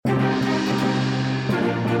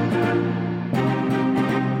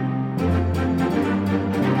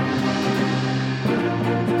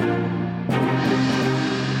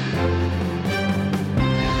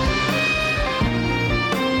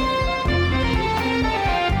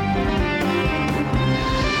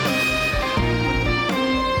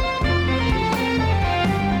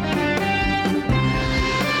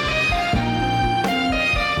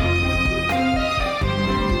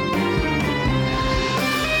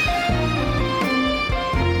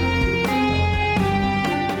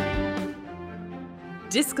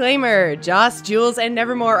Disclaimer, Joss, Jules, and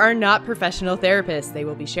Nevermore are not professional therapists. They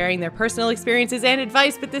will be sharing their personal experiences and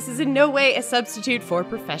advice, but this is in no way a substitute for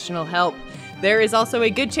professional help. There is also a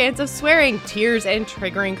good chance of swearing, tears, and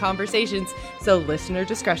triggering conversations, so listener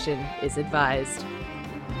discretion is advised.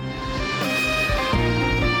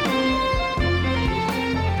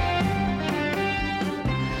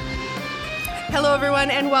 Hello, everyone,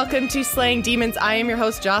 and welcome to Slaying Demons. I am your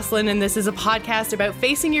host, Jocelyn, and this is a podcast about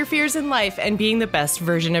facing your fears in life and being the best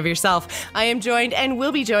version of yourself. I am joined and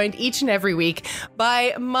will be joined each and every week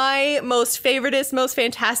by my most favoritist, most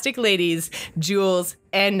fantastic ladies, Jules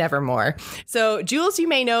and Nevermore. So Jules, you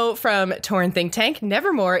may know from Torn Think Tank.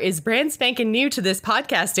 Nevermore is brand spanking new to this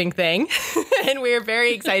podcasting thing, and we're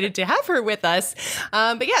very excited to have her with us.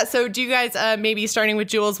 But yeah, so do you guys, maybe starting with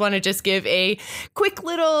Jules, want to just give a quick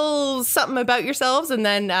little something about yourselves? And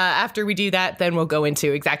then after we do that, then we'll go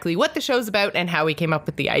into exactly what the show's about and how we came up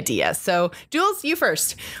with the idea. So Jules, you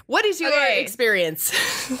first. What is your experience?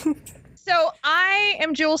 So I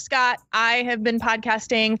am Jules Scott. I have been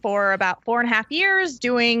podcasting for about 4.5 years,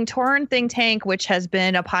 doing Torn Think Tank, which has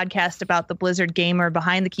been a podcast about the Blizzard gamer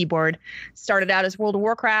behind the keyboard. Started out as World of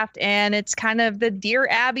Warcraft, and it's kind of the Dear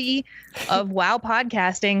Abby of WoW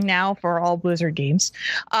podcasting now for all Blizzard games.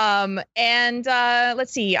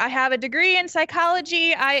 Let's see. I have a degree in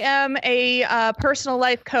psychology. I am a personal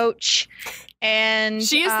life coach. And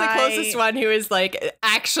she is the closest one who is like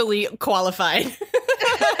actually qualified.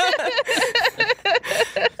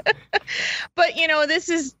 But, you know, this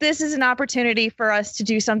is an opportunity for us to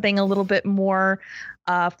do something a little bit more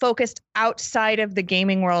focused outside of the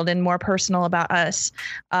gaming world and more personal about us.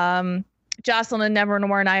 Jocelyn and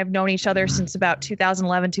Nevermore and I have known each other since about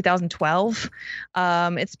 2011, 2012.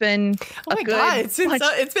 It's been it's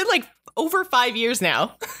been like over 5 years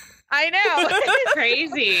now. I know.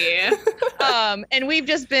 Crazy. And we've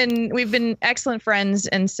been excellent friends.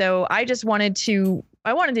 And so I wanted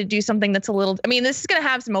to do something that's a little, I mean, this is going to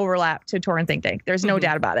have some overlap to Torn Think Tank. There's no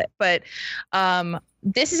doubt about it. But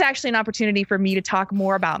this is actually an opportunity for me to talk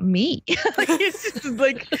more about me. It's just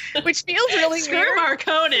which feels really Screw weird.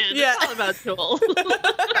 Marconin. Yeah. It's all about Jules.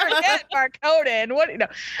 Forget Marconin.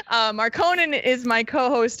 Marconin is my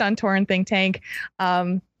co-host on Torn Think Tank.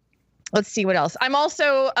 Let's see what else. I'm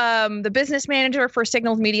also the business manager for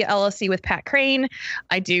Signals Media LLC with Pat Crane.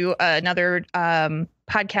 I do another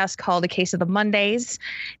podcast called A Case of the Mondays.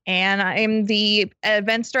 And I'm the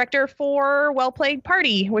events director for Well Played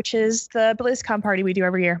Party, which is the BlizzCon party we do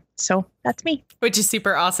every year. So that's me. Which is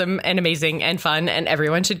super awesome and amazing and fun. And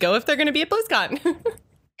everyone should go if they're going to be at BlizzCon.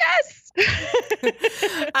 Yes.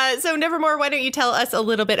 So Nevermore, why don't you tell us a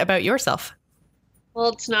little bit about yourself? Well,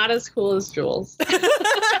 it's not as cool as Jules.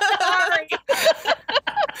 Sorry.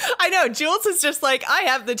 I know. Jules is just like, I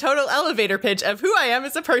have the total elevator pitch of who I am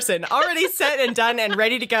as a person, already set and done and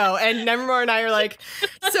ready to go. And Nevermore and I are like,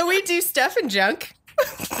 so we do stuff and junk.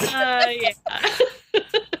 Yeah.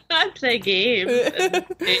 I play games.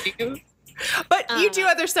 But you do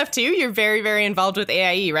other stuff too. You're very, very involved with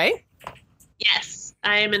AIE, right? Yes.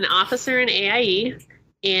 I am an officer in AIE.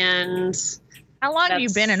 And How long have you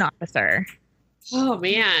been an officer? Oh,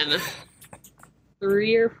 man.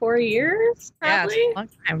 3 or 4 years, probably. Yeah, it's a long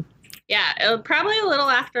time. Yeah, probably a little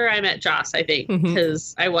after I met Joss, I think,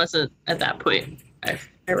 because I wasn't at that point. I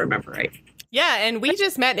remember right. Yeah, and we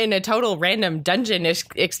just met in a total random dungeon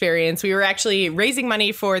experience. We were actually raising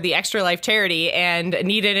money for the Extra Life charity and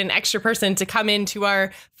needed an extra person to come into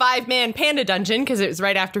our 5-man Panda dungeon because it was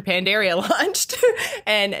right after Pandaria launched.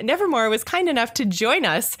 And Nevermore was kind enough to join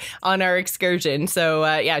us on our excursion. So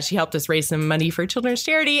yeah, she helped us raise some money for children's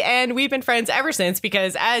charity. And we've been friends ever since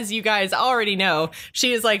because, as you guys already know,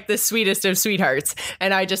 she is like the sweetest of sweethearts.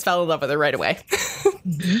 And I just fell in love with her right away.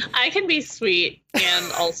 I can be sweet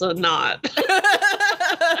and also not.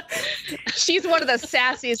 She's one of the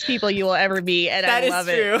sassiest people you will ever meet, and I love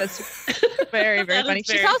it. That's very, very funny.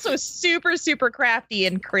 She's also super, super crafty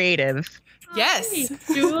and creative. Yes.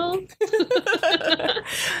 Hi, Jules.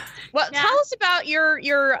 Well, tell us about your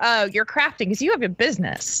crafting, because you have a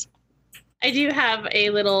business. I do have a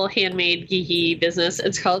little handmade geeky business.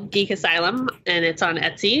 It's called Geek Asylum, and it's on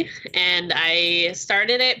Etsy. And I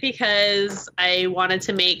started it because I wanted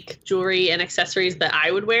to make jewelry and accessories that I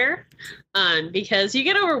would wear. Because you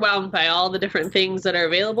get overwhelmed by all the different things that are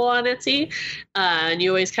available on Etsy. And you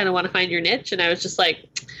always kind of want to find your niche. And I was just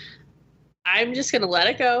like, I'm just going to let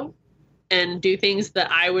it go and do things that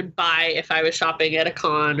I would buy if I was shopping at a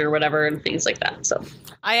con or whatever and things like that. So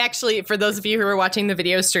I actually, for those of you who are watching the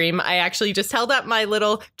video stream, I actually just held up my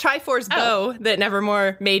little Triforce bow that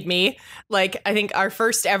Nevermore made me. Like, I think our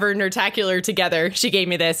first ever Nerdtacular together, she gave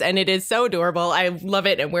me this, and it is so adorable. I love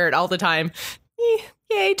it and wear it all the time.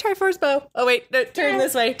 Yay, Triforce bow. Oh, wait, no, turn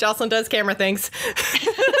this way. Jocelyn does camera things.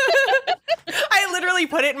 I literally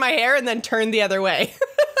put it in my hair and then turned the other way.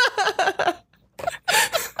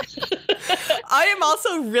 I am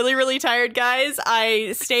also really, really tired, guys.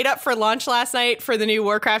 I stayed up for launch last night for the new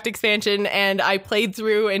Warcraft expansion, and I played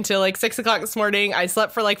through until like 6 o'clock this morning. I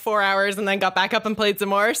slept for like 4 hours and then got back up and played some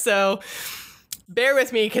more. So bear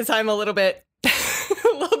with me because I'm a little bit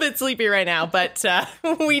sleepy right now, but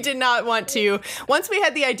we did not want to, once we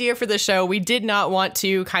had the idea for the show, we did not want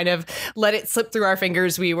to kind of let it slip through our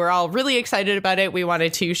fingers. We were all really excited about it. We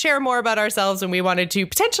wanted to share more about ourselves, and we wanted to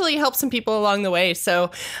potentially help some people along the way. So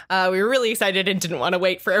we were really excited and didn't want to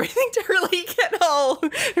wait for everything to really get all,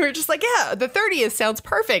 we were just like, yeah, the 30th sounds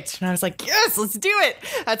perfect. And I was like, yes, let's do it.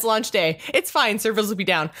 That's launch day. It's fine. Servers will be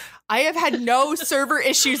down. I have had no server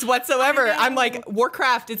issues whatsoever. I'm like,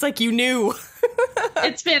 Warcraft, it's like you knew.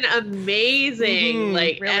 It's been amazing.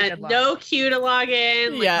 Like really no queue to log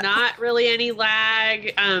in, like not really any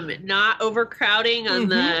lag, not overcrowding on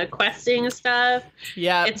the questing stuff.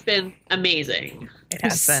 Yeah. It's been amazing. It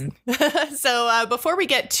has been. So before we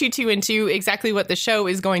get too into exactly what the show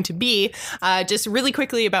is going to be, just really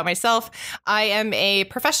quickly about myself. I am a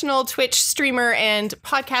professional Twitch streamer and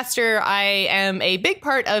podcaster. I am a big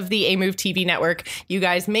part of the A-Move TV network. You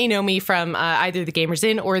guys may know me from either The Gamers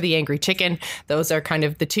Inn or The Angry Chicken. Those are kind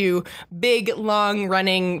of the two big,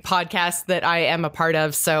 long-running podcasts that I am a part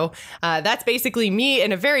of. So that's basically me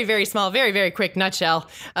in a very, very small, very, very quick nutshell.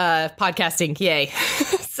 Podcasting, yay.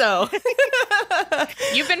 So...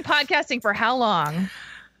 You've been podcasting for how long?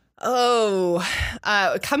 Oh,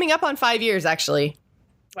 coming up on 5 years, actually.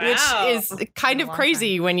 Wow. Which is kind of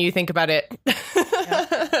crazy when you think about it.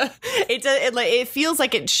 Yeah. It feels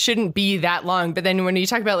like it shouldn't be that long. But then when you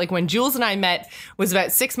talk about like when Jules and I met was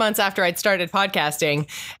about 6 months after I'd started podcasting.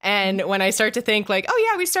 And when I start to think like, oh,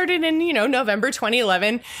 yeah, we started in, November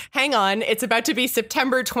 2011. Hang on. It's about to be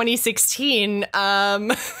September 2016.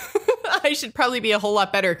 I should probably be a whole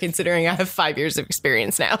lot better considering I have 5 years of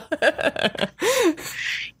experience now.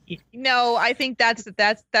 No, I think that's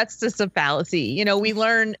just a fallacy. We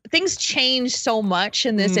learn things change so much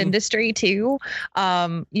in this industry too.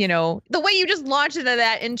 The way you just launched into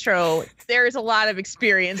that intro, there's a lot of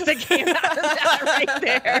experience that came out of that right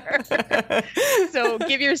there. So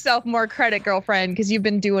give yourself more credit, girlfriend, because you've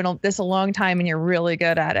been doing this a long time and you're really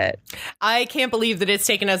good at it. I can't believe that it's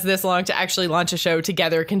taken us this long to actually launch a show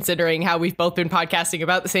together, considering how we've both been podcasting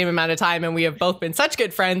about the same amount of time and we have both been such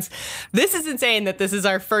good friends. This is insane that this is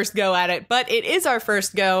our first go at it, but it is our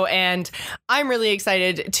first go, and I'm really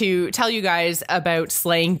excited to tell you guys about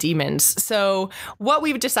slaying demons. So what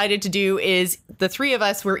we've decided to do is the three of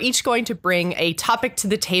us, we're each going to bring a topic to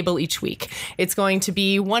the table each week. It's going to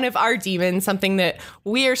be one of our demons, something that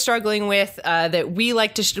we are struggling with, that we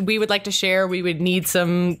would like to share. We would need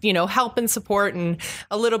some, help and support and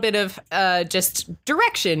a little bit of just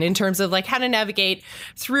direction in terms of like how to navigate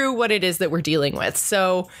through what it is that we're dealing with.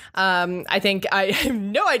 So I think I have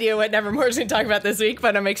no idea what Nevermore's going to talk about this week,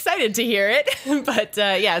 but I'm excited to hear it. But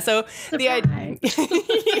so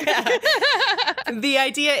the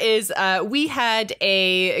idea is we had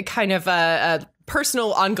a kind of a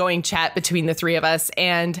personal ongoing chat between the three of us,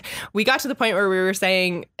 and we got to the point where we were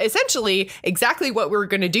saying essentially exactly what we were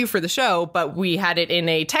going to do for the show, but we had it in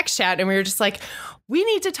a text chat, and we were just like, we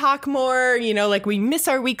need to talk more, like we miss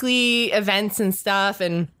our weekly events and stuff,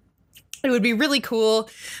 and it would be really cool.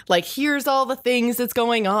 Like, here's all the things that's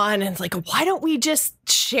going on. And it's like, why don't we just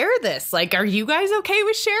share this? Like, are you guys okay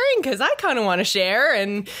with sharing? Because I kind of want to share.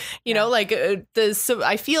 And, so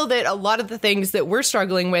I feel that a lot of the things that we're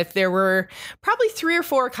struggling with, there were probably 3 or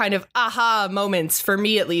 4 kind of aha moments for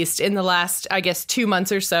me, at least in the last, 2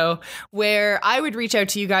 months or so, where I would reach out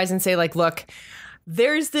to you guys and say, like, look,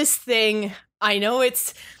 there's this thing. I know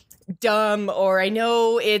it's dumb, or I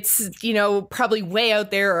know it's, probably way out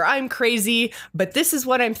there, or I'm crazy, but this is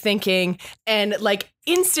what I'm thinking. And like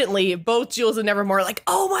instantly, both Jules and Nevermore are like,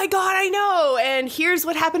 oh my God, I know. And here's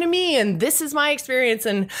what happened to me. And this is my experience.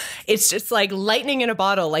 And it's just like lightning in a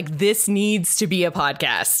bottle. Like, this needs to be a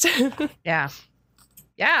podcast. Yeah.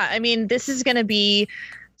 Yeah. I mean, this is going to be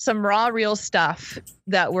some raw, real stuff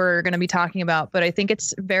that we're going to be talking about, but I think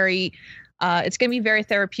it's it's going to be very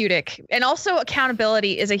therapeutic. And also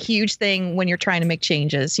accountability is a huge thing when you're trying to make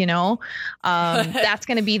changes, That's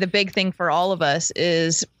going to be the big thing for all of us,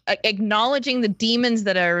 is acknowledging the demons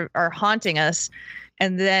that are haunting us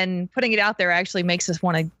and then putting it out there actually makes us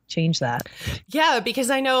want to change that. Yeah, because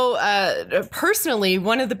I know personally,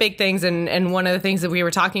 one of the big things and one of the things that we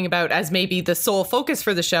were talking about as maybe the sole focus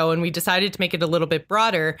for the show, and we decided to make it a little bit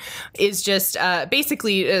broader, is just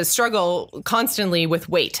basically struggle constantly with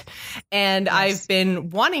weight. And yes. I've been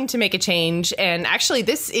wanting to make a change. And actually,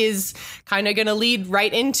 this is kind of going to lead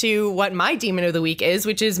right into what my demon of the week is,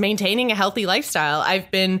 which is maintaining a healthy lifestyle.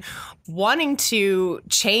 I've been wanting to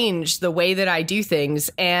change the way that I do things.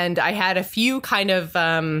 And I had a few kind of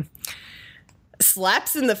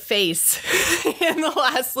slaps in the face in the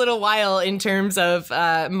last little while in terms of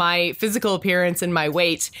my physical appearance and my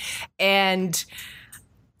weight. And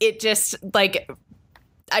it just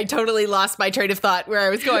I totally lost my train of thought where I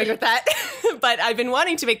was going with that. But I've been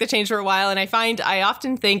wanting to make the change for a while. And I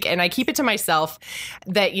often think, and I keep it to myself,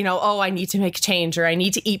 that, I need to make a change, or I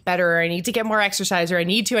need to eat better, or I need to get more exercise, or I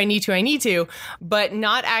need to, but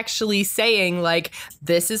not actually saying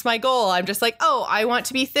this is my goal. I'm just I want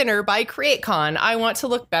to be thinner by CreateCon. I want to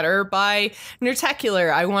look better by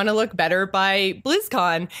Nurtecular. I want to look better by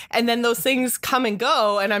BlizzCon. And then those things come and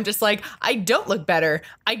go. And I'm just I don't look better.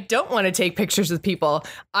 I don't want to take pictures with people.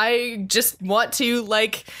 I just want to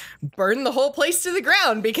burn the whole place to the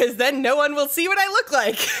ground, because then no one will see what I look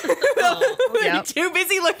like. Yep. Too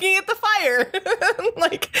busy looking at the fire.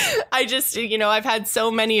 I just, I've had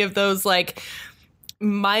so many of those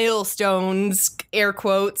milestones, air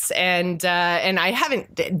quotes, and I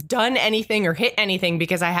haven't done anything or hit anything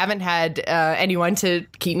because I haven't had anyone to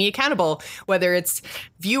keep me accountable, whether it's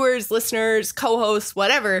viewers, listeners, co-hosts,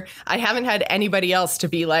 whatever. I haven't had anybody else to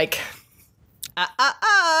be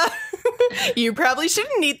you probably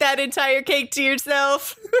shouldn't eat that entire cake to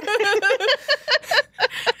yourself.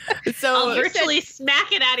 So I'll virtually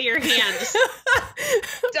smack it out of your hand.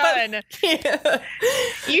 Done. Yeah.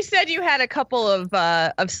 You said you had a couple of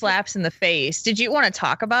slaps in the face. Did you want to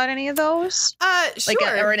talk about any of those?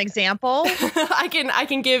 Sure. Or an example? I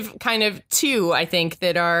can give kind of two, I think,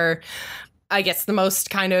 that are, I guess, the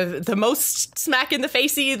most smack in the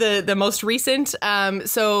facey, the most recent.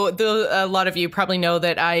 So a lot of you probably know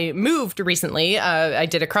that I moved recently. I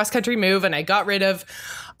did a cross-country move, and I got rid of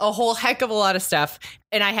a whole heck of a lot of stuff.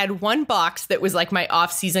 And I had one box that was my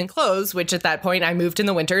off-season clothes, which at that point I moved in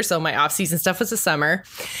the winter. So my off-season stuff was the summer.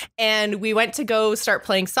 And we went to go start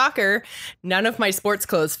playing soccer. None of my sports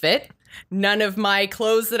clothes fit. None of my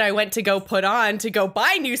clothes that I went to go put on to go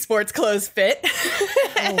buy new sports clothes fit.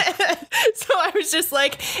 Oh. So I was just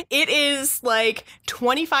it is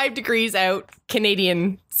 25 degrees out,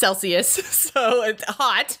 Canadian Celsius. So it's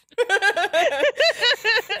hot.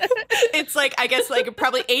 It's I guess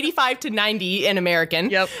probably 85 to 90 in American.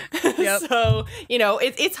 Yep. So,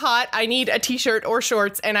 it's hot. I need a t-shirt or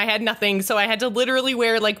shorts, and I had nothing. So I had to literally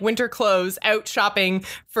wear winter clothes out shopping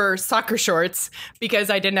for soccer shorts because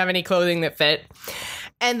I didn't have any clothing that fit.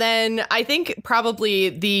 And then I think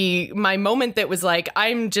probably my moment that was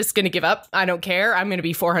I'm just going to give up. I don't care. I'm going to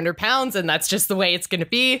be 400 pounds, and that's just the way it's going to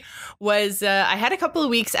be, was I had a couple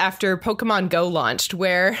of weeks after Pokemon Go launched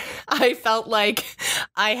where I felt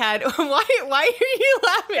I had... Why are you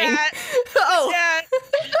laughing? Cat. Oh. Cat.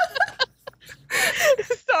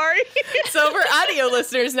 Sorry. So for audio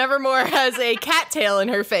listeners, Nevermore has a cattail in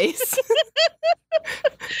her face.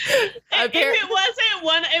 If it wasn't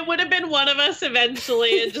one, it would have been one of us eventually.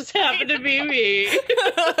 It just happened to be me.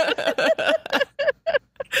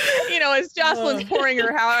 As Jocelyn's pouring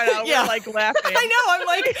her heart out, yeah. We're laughing. I know. I'm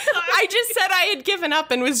I just said I had given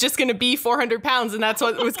up and was just going to be 400 pounds, and that's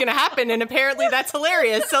what was going to happen. And apparently that's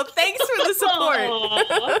hilarious. So thanks for the support.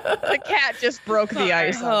 The cat just broke the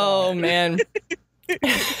ice. Oh, man.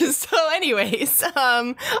 So anyways,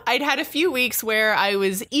 I'd had a few weeks where I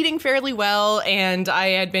was eating fairly well, and I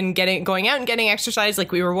had been going out and getting exercise.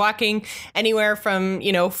 We were walking anywhere from,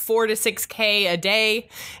 4 to 6K a day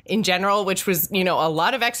in general, which was, a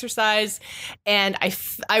lot of exercise. And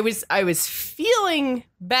I was feeling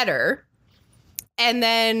better. And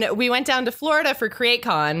then we went down to Florida for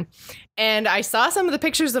CreateCon, and I saw some of the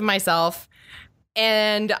pictures of myself,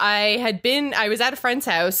 and I was at a friend's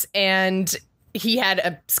house, and he had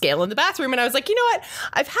a scale in the bathroom, and I was like, you know what?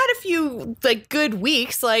 I've had a few good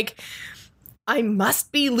weeks. I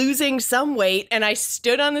must be losing some weight. And I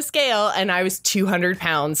stood on the scale, and I was 200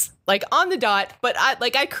 pounds, on the dot. But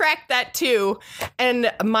I cracked that too. And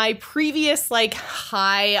my previous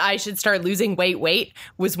high, I should start losing weight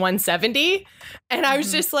was 170. And I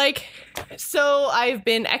was just so I've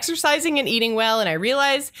been exercising and eating well. And I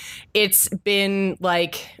realized it's been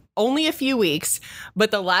only a few weeks,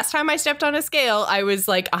 but the last time I stepped on a scale, I was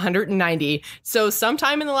like 190. So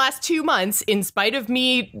sometime in the last 2 months, in spite of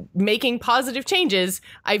me making positive changes,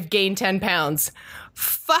 I've gained 10 pounds.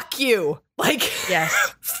 Fuck you. Like,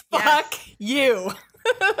 Yes. fuck you.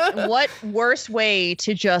 What worse way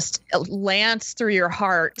to just lance through your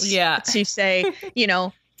heart to say,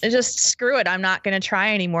 just screw it. I'm not going to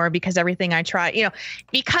try anymore because everything I try,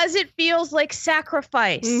 because it feels like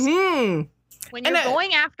sacrifice. Mm-hmm. When you're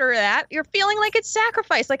going after that, you're feeling like it's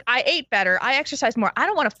sacrifice. Like, I ate better. I exercised more. I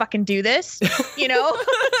don't want to fucking do this,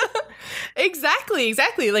 Exactly.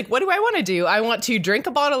 Like, what do I want to do? I want to drink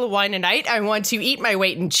a bottle of wine a night. I want to eat my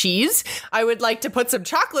weight in cheese. I would like to put some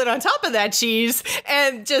chocolate on top of that cheese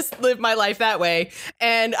and just live my life that way.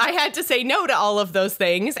 And I had to say no to all of those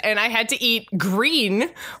things. And I had to eat green,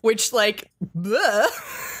 which bleh.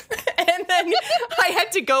 And then I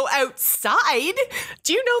had to go outside.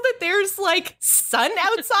 Do you know that there's sun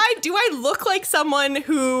outside? Do I look like someone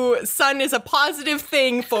who sun is a positive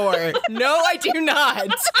thing for? No, I do not.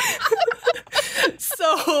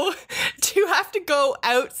 So to have to go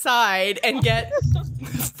outside and get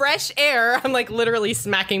fresh air, I'm literally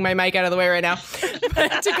smacking my mic out of the way right now.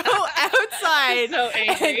 But to go outside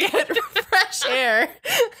and get fresh air,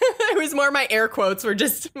 it was more my air quotes were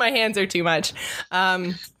just, my hands are too much.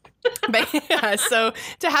 But yeah, so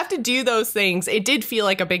to have to do those things, it did feel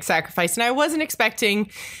like a big sacrifice. And I wasn't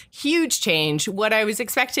expecting huge change. What I was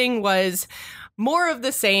expecting was more of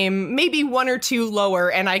the same, maybe 1 or 2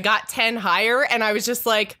 lower. And I got 10 higher. And I was just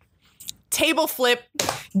like, table flip,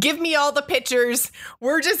 give me all the pictures.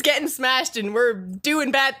 We're just getting smashed and we're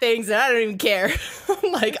doing bad things. And I don't even care.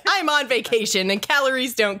 I'm on vacation and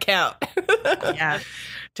calories don't count. Yeah.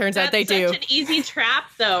 Turns out they do. It's such an easy trap,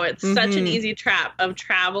 though. It's such an easy trap of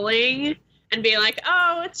traveling and being like,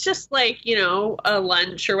 oh, it's just a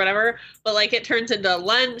lunch or whatever. But it turns into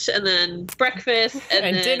lunch and then breakfast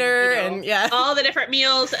and then, dinner and all the different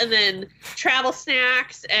meals and then travel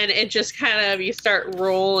snacks. And it just kind of, you start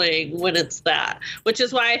rolling when it's that, which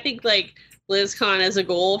is why I think BlizzCon is a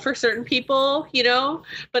goal for certain people,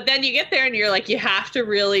 but then you get there and you're like, you have to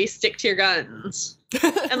really stick to your guns.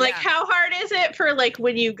 And how hard is it for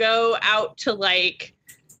when you go out to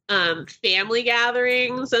family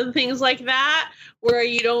gatherings and things like that, where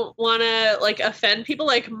you don't want to offend people?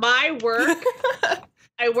 My work,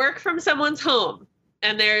 I work from someone's home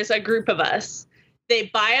and there's a group of us. They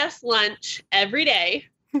buy us lunch every day.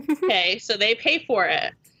 Okay. So they pay for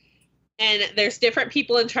it. And there's different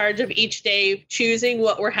people in charge of each day choosing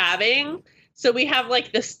what we're having. So we have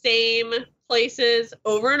the same places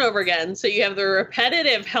over and over again. So you have the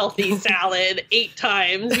repetitive healthy salad 8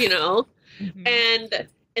 times, Mm-hmm. and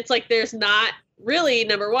it's there's not really,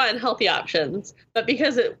 number one, healthy options. But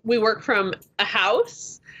because we work from a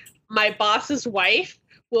house, my boss's wife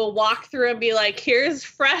will walk through and be like, here's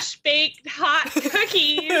fresh baked hot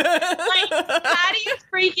cookies. How do you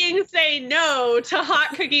freaking say no to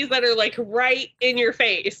hot cookies that are right in your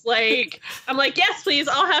face? I'm like, yes, please.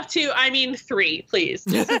 I'll have 2. I mean, 3, please.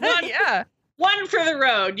 Just one. Yeah. One for the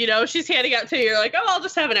road, she's handing out 2. You're like, oh, I'll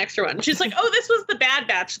just have an extra one. She's like, oh, this was the bad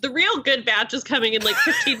batch. The real good batch is coming in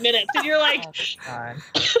 15 minutes. And you're like, seriously,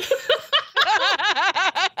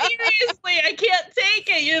 I can't take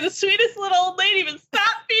it. You're the sweetest little old lady, but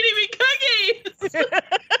stop feeding me cookies.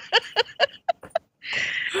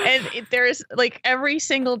 And there's every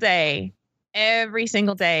single day,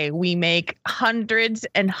 we make hundreds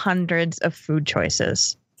and hundreds of food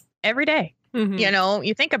choices every day. Mm-hmm.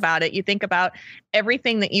 You think about it, you think about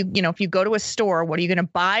everything that if you go to a store, what are you going to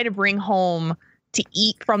buy to bring home to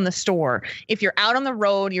eat from the store? If you're out on the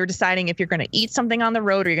road, you're deciding if you're going to eat something on the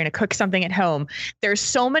road or you're going to cook something at home. There's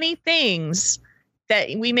so many things that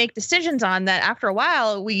we make decisions on that after a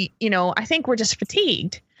while, I think we're just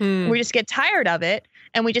fatigued. We just get tired of it.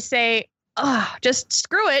 And we just say, oh, just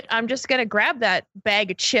screw it. I'm just going to grab that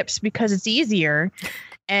bag of chips because it's easier.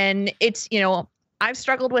 And it's, I've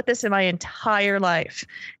struggled with this in my entire life.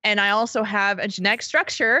 And I also have a genetic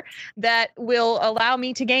structure that will allow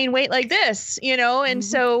me to gain weight like this, and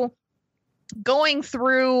so going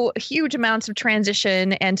through huge amounts of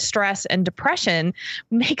transition and stress and depression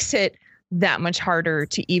makes it that much harder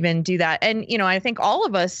to even do that. And, I think all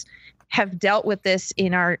of us have dealt with this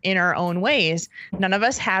in our own ways. None of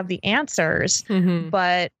us have the answers,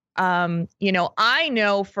 but I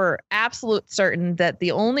know for absolute certain that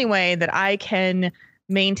the only way that I can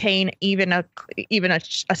maintain even a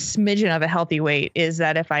smidgen of a healthy weight is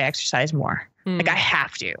that if I exercise more. I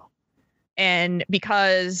have to. And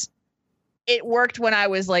because it worked when I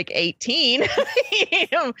was like 18.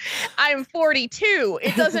 I'm 42.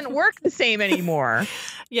 It doesn't work the same anymore.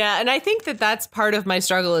 Yeah. And I think that that's part of my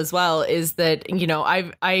struggle as well, is that, you know,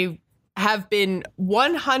 I have been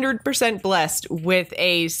 100% blessed with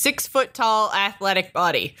a 6 foot tall athletic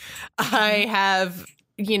body. I have,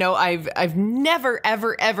 you know, I've never,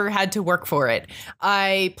 ever, ever had to work for it.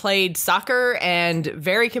 I played soccer and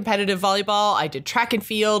very competitive volleyball. I did track and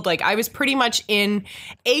field. Like, I was pretty much in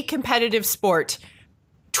a competitive sport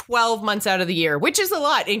 12 months out of the year, which is a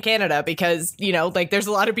lot in Canada because, you know, like, there's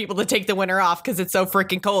a lot of people that take the winter off because it's so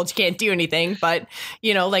freaking cold. You can't do anything. But,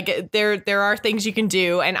 you know, like, there are things you can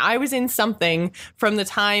do. And I was in something from the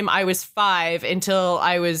time I was 5 until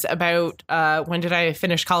I was about, when did I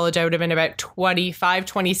finish college? I would have been about 25,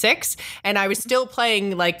 26. And I was still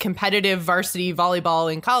playing like competitive varsity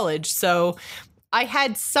volleyball in college. So I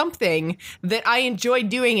had something that I enjoyed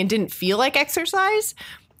doing and didn't feel like exercise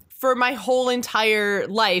for my whole entire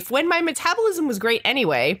life, when my metabolism was great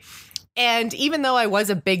anyway. And even though I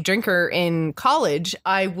was a big drinker in college,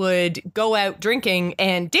 I would go out drinking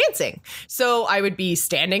and dancing. So I would be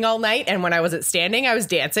standing all night. And when I wasn't standing, I was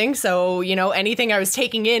dancing. So, you know, anything I was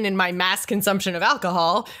taking in my mass consumption of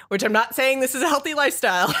alcohol, which I'm not saying this is a healthy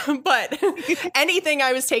lifestyle, but anything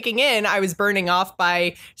I was taking in, I was burning off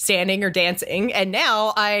by standing or dancing. And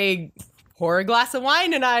now I pour a glass of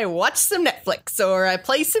wine and I watch some Netflix, or I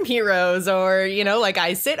play some Heroes, or, you know, like,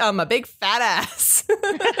 I sit on my big fat ass.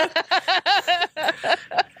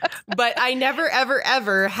 But I never, ever,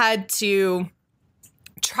 ever had to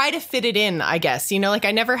try to fit it in, I guess. You know, like,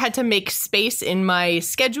 I never had to make space in my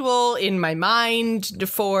schedule, in my mind,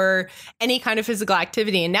 for any kind of physical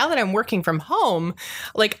activity. And now that I'm working from home,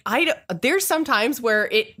 like, there's some times where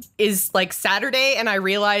it is like Saturday and I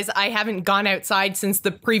realize I haven't gone outside since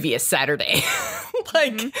the previous Saturday.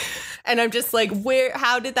 Like, and I'm just like,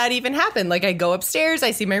 how did that even happen? Like, I go upstairs,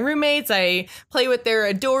 I see my roommates, I play with their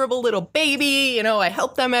adorable little baby, you know, I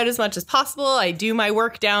help them out as much as possible. I do my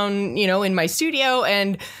work down, you know, in my studio,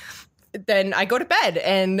 and then I go to bed,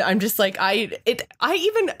 and I'm just like, I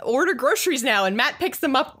even order groceries now, and Matt picks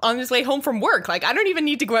them up on his way home from work. Like, I don't even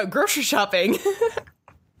need to go out grocery shopping.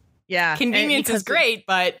 Yeah. Convenience is great,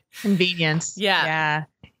 but convenience. Yeah.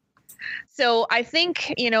 So I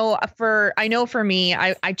think, you know, for me,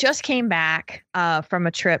 I just came back from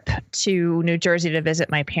a trip to New Jersey to visit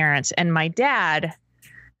my parents, and my dad,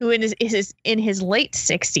 who is in his late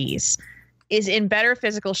 60s, is in better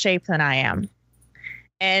physical shape than I am.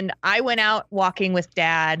 And I went out walking with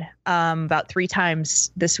Dad about 3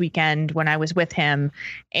 times this weekend when I was with him,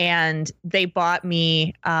 and they bought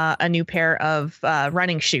me a new pair of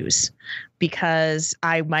running shoes because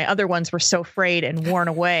my other ones were so frayed and worn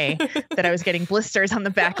away that I was getting blisters on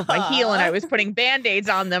the back of my heel, and I was putting Band-Aids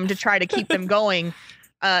on them to try to keep them going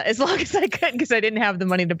as long as I could, because I didn't have the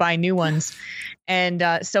money to buy new ones. And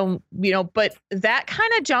so, you know, but that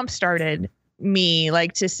kind of jump started me,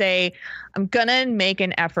 like, to say, I'm gonna make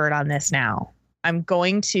an effort on this now. I'm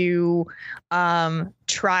going to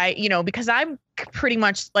try, you know, because I'm pretty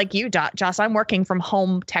much like you, Joss. I'm working from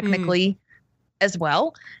home technically as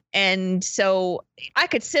well. And so I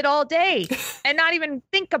could sit all day and not even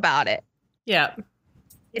think about it. Yeah.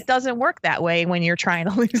 It doesn't work that way when you're trying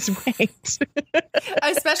to lose weight.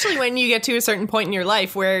 Especially when you get to a certain point in your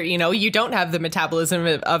life where, you know, you don't have the metabolism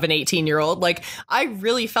of an 18-year-old. Like, I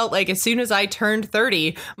really felt like as soon as I turned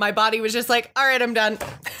 30, my body was just like, all right, I'm done.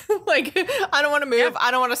 Like, I don't want to move. Yeah.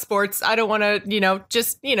 I don't want to sports. I don't want to, you know,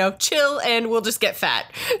 just, you know, chill, and we'll just get fat.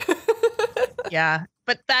 Yeah.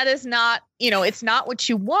 But that is not, you know, it's not what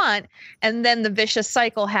you want. And then the vicious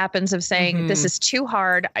cycle happens of saying, this is too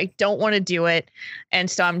hard. I don't want to do it. And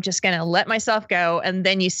so I'm just going to let myself go. And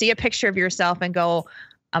then you see a picture of yourself and go,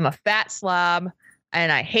 I'm a fat slob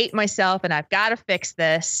and I hate myself and I've got to fix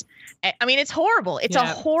this. I mean, it's horrible. It's a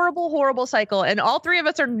horrible, horrible cycle. And all 3 of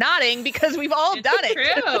us are nodding because we've all done it.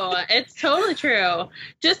 True. It's totally true.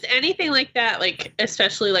 Just anything like that, like,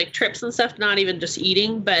 especially like trips and stuff, not even just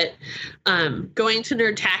eating, but going to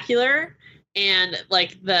Nerdtacular and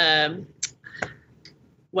like the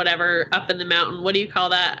whatever up in the mountain. What do you call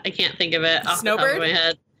that? I can't think of it off the top of my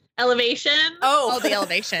head. Elevation. Oh, the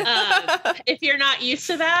elevation. If you're not used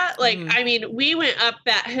to that, like, I mean, we went up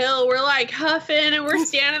that hill, we're like huffing and we're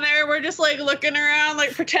standing there, we're just like looking around,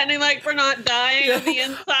 like pretending like we're not dying on the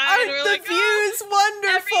inside. We're like, view's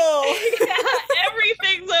wonderful.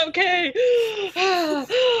 everything's okay.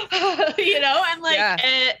 And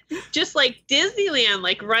like just like Disneyland,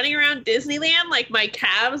 like running around Disneyland, like my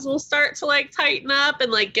calves will start to like tighten up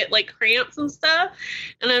and like get like cramps and stuff.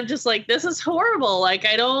 And I'm just like, this is horrible. Like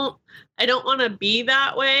I don't want to be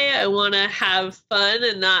that way. I want to have fun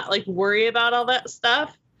and not like worry about all that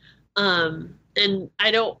stuff. And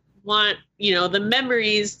I don't want, the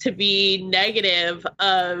memories to be negative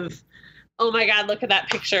of, oh my God, look at that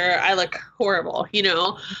picture. I look horrible.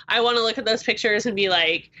 I want to look at those pictures and be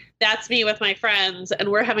like, that's me with my friends and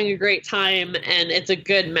we're having a great time and it's a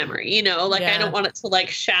good memory, I don't want it to like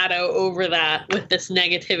shadow over that with this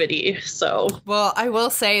negativity. So, well, I will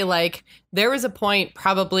say like there was a point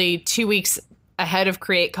probably 2 weeks ahead of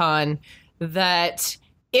CreateCon that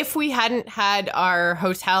if we hadn't had our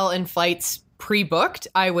hotel and flights pre-booked,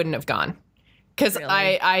 I wouldn't have gone. Because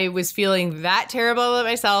really? I was feeling that terrible about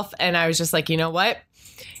myself. And I was just like, you know what?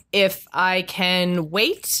 If I can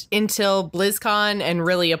wait until BlizzCon and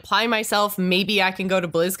really apply myself, maybe I can go to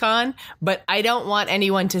BlizzCon. But I don't want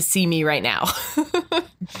anyone to see me right now.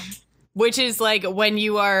 Which is like when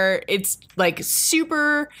it's like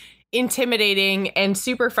super intimidating and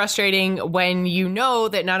super frustrating when you know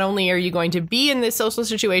that not only are you going to be in this social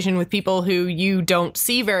situation with people who you don't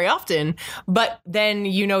see very often, but then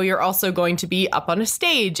you're also going to be up on a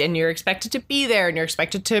stage and you're expected to be there and you're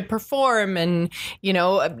expected to perform and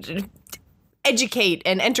educate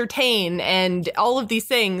and entertain and all of these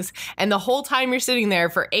things. And the whole time you're sitting there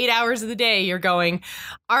for 8 hours of the day, you're going,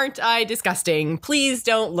 aren't I disgusting? Please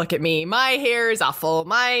don't look at me. My hair is awful.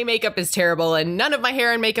 My makeup is terrible. And none of my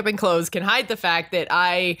hair and makeup and clothes can hide the fact that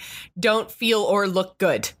I don't feel or look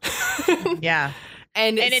good. Yeah.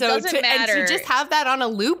 And it so doesn't matter. And to just have that on a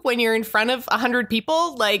loop when you're in front of 100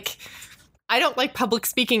 people, like, I don't like public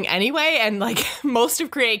speaking anyway. And like most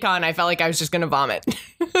of CreateCon, I felt like I was just going to vomit.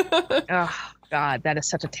 Oh, God, that is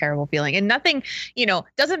such a terrible feeling. And nothing,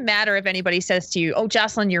 doesn't matter if anybody says to you, oh,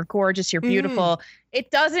 Jocelyn, you're gorgeous, you're beautiful.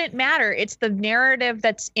 It doesn't matter. It's the narrative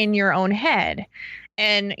that's in your own head.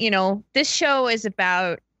 And, this show is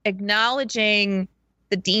about acknowledging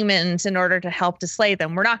the demons in order to help to slay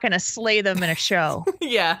them. We're not going to slay them in a show.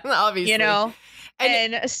 Yeah, obviously.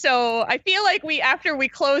 And so I feel like after we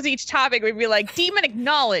close each topic, we'd be like, demon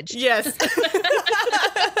acknowledged. Yes.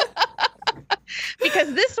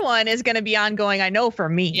 Because this one is going to be ongoing, I know, for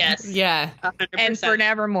me. Yes. Yeah. 100%. And for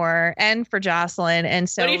Nevermore and for Jocelyn. And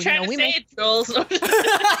so, what are you trying to say, Jules?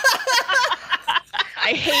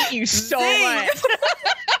 I hate you so much.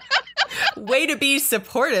 Way to be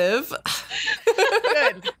supportive.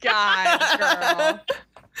 Good God, girl.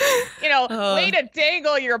 Way to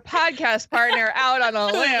dangle your podcast partner out on a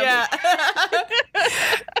limb. Yeah.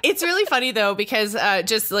 It's really funny, though, because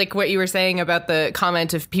just like what you were saying about the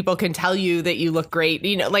comment of people can tell you that you look great.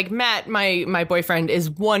 Like Matt, my boyfriend, is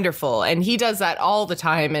wonderful. And he does that all the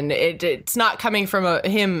time. And it's not coming from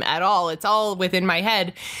him at all. It's all within my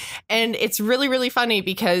head. And it's really, really funny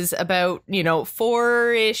because about,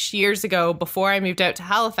 4-ish years ago, before I moved out to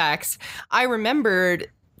Halifax, I remembered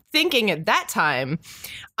thinking at that time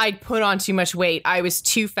I'd put on too much weight. I was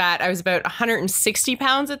too fat. I was about 160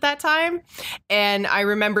 pounds at that time. And I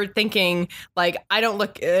remembered thinking, like, I don't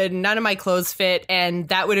look good. None of my clothes fit. And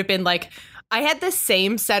that would have been like, I had the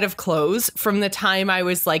same set of clothes from the time I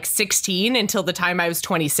was like 16 until the time I was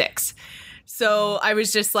 26. So I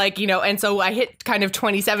was just like, and so I hit kind of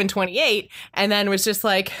 27, 28, and then was just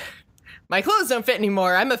like, my clothes don't fit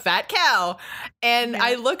anymore. I'm a fat cow. And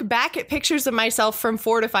I look back at pictures of myself from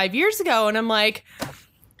 4 to 5 years ago and I'm like,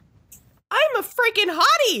 I'm a freaking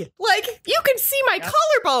hottie. Like, you can see my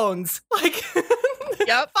collarbones. Like,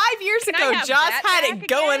 5 years ago, Joss had it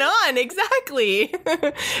going on. Exactly.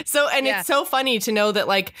 So, and it's so funny to know that,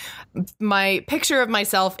 like, my picture of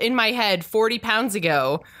myself in my head 40 pounds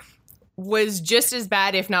ago was just as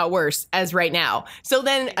bad, if not worse, as right now. So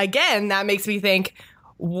then again, that makes me think,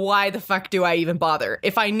 why the fuck do I even bother?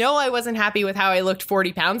 If I know I wasn't happy with how I looked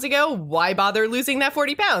 40 pounds ago, why bother losing that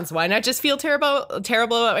 40 pounds? Why not just feel terrible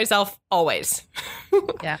about myself always?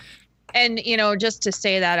 Yeah. And, just to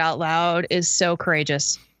say that out loud is so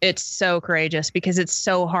courageous. It's so courageous because it's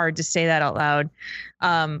so hard to say that out loud.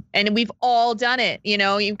 And we've all done it.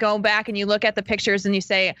 You go back and you look at the pictures and you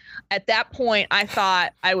say, at that point, I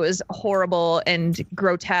thought I was horrible and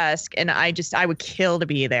grotesque and I would kill to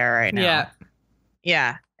be there right now. Yeah.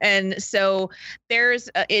 Yeah. And so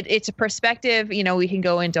it's a perspective, we can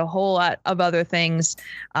go into a whole lot of other things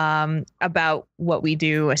about what we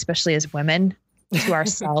do, especially as women. to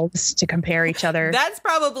ourselves to compare each other. That's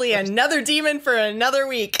probably another demon for another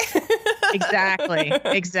week.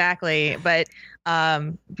 Exactly. But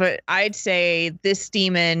I'd say this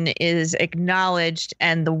demon is acknowledged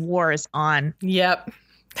and the war is on. Yep.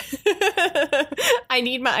 I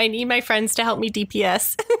need my friends to help me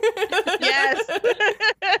DPS. Yes.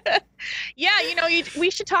 Yeah, we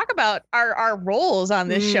should talk about our roles on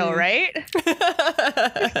this show, right?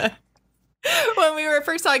 When we were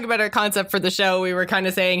first talking about our concept for the show, we were kind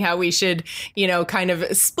of saying how we should, kind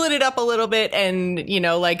of split it up a little bit and,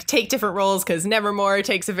 take different roles, because Nevermore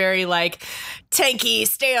takes a very tanky,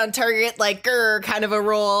 stay on target, grr kind of a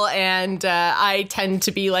role. And I tend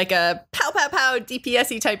to be like a pow, pow, pow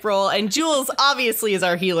DPS-y type role. And Jules obviously is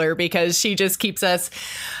our healer because she just keeps us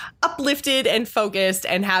uplifted and focused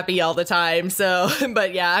and happy all the time. So,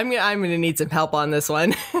 but yeah, I'm gonna need some help on this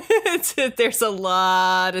one. There's a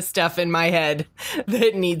lot of stuff in my head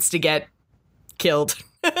that needs to get killed.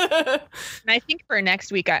 And I think for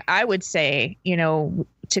next week, I would say,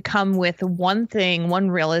 to come with one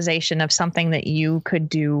realization of something that you could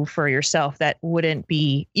do for yourself that wouldn't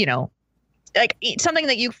be, something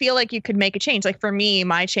that you feel like you could make a change. Like for me,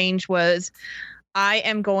 my change was, I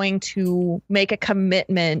am going to make a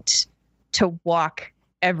commitment to walk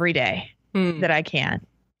every day that I can.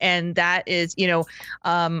 And that is,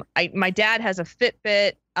 my dad has a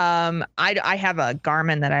Fitbit. I have a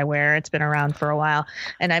Garmin that I wear. It's been around for a while.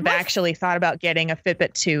 And I've actually thought about getting a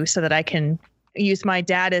Fitbit too, so that I can use my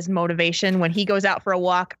dad as motivation. When he goes out for a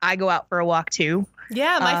walk, I go out for a walk too.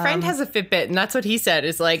 Yeah, my friend has a Fitbit, and that's what he said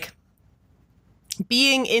is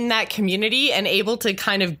being in that community and able to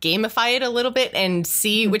kind of gamify it a little bit and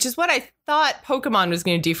see, which is what I thought Pokemon was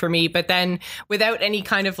going to do for me. But then without any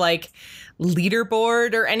kind of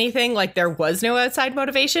leaderboard or anything, there was no outside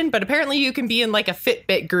motivation. But apparently you can be in a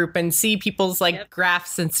Fitbit group and see people's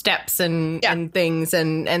graphs and steps and things.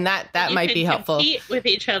 And that might be helpful. Compete with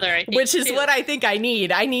each other, I think, which is what I think I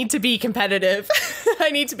need. I need to be competitive.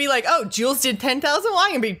 I need to be oh, Jules did 10,000. Well,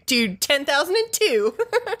 I'm going to do 10,002.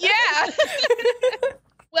 Yeah.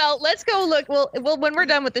 Well, let's go look. Well, when we're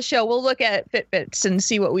done with the show, we'll look at Fitbits and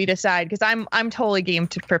see what we decide, because I'm totally game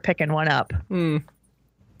for picking one up.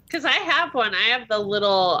 Because I have one. I have the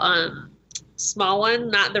little small one,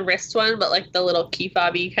 not the wrist one, but the little key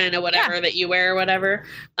fobby kind of whatever that you wear or whatever.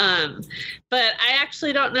 But I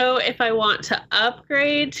actually don't know if I want to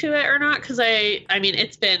upgrade to it or not, because I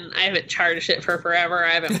haven't charged it for forever.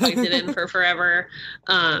 I haven't plugged it in for forever.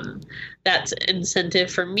 That's incentive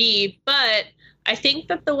for me, but I think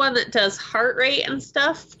that the one that does heart rate and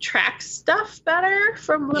stuff tracks stuff better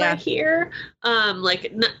from what I hear.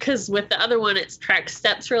 Because with the other one, it tracks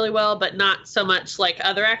steps really well, but not so much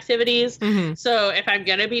other activities. Mm-hmm. So if I'm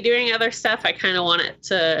going to be doing other stuff, I kind of want it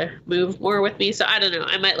to move more with me. So I don't know.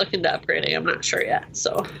 I might look into upgrading. I'm not sure yet.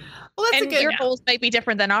 So, well, that's your goals might be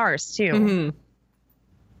different than ours too. Mm-hmm.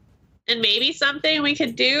 And maybe something we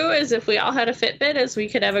could do is, if we all had a Fitbit, is we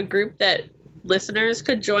could have a group that listeners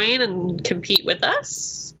could join and compete with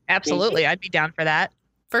us. Absolutely. I'd be down for that.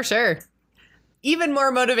 For sure. Even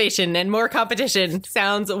more motivation and more competition.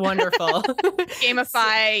 Sounds wonderful.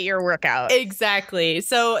 Gamify your workout. Exactly.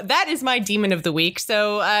 So that is my demon of the week.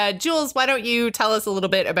 So Jules, why don't you tell us a little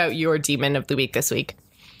bit about your demon of the week this week?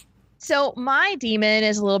 So my demon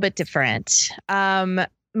is a little bit different.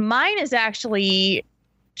 Mine is actually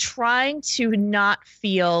trying to not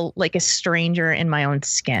feel like a stranger in my own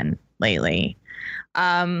skin lately.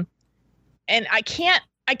 And I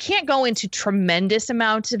can't go into tremendous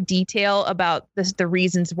amounts of detail about the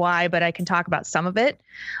reasons why, but I can talk about some of it.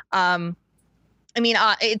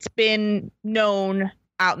 It's been known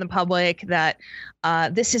out in the public that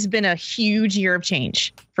this has been a huge year of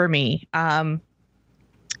change for me.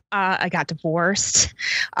 I got divorced.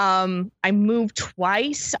 I moved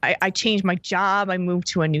twice. I changed my job. I moved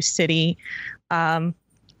to a new city.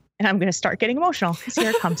 And I'm going to start getting emotional because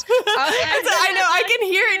here it comes. I know. I can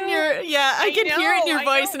hear it in your, hear it in your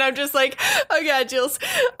voice. And I'm just oh God, Jules,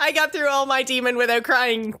 I got through all my demon without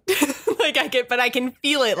crying. But I can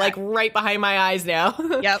feel it right behind my eyes now.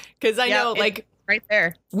 Yep. Because I know right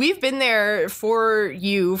there. We've been there for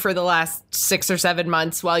you for the last 6 or 7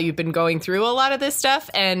 months while you've been going through a lot of this stuff.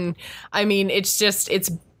 And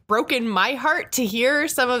it's broken my heart to hear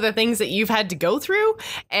some of the things that you've had to go through.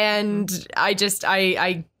 And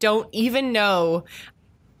I don't even know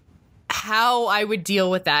how I would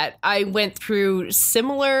deal with that. I went through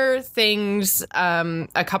similar things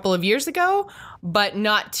a couple of years ago, but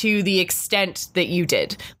not to the extent that you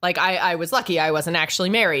did. Like, I was lucky I wasn't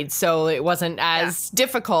actually married, so it wasn't as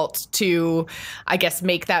difficult to, I guess,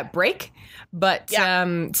 make that break. But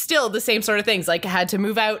still the same sort of things, like had to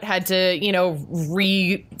move out, had to, you know,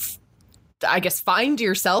 find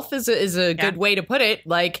yourself is a good way to put it.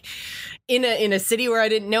 Like in a city where I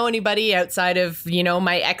didn't know anybody outside of, you know,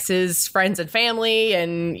 my ex's friends and family.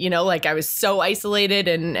 And, you know, like I was so isolated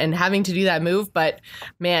and having to do that move. But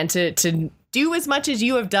man, to do as much as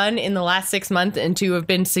you have done in the last 6 months and to have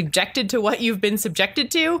been subjected to what you've been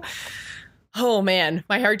subjected to. Oh man,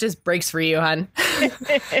 my heart just breaks for you, hon.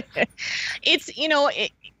 It's, you know,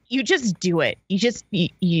 you just do it. You just,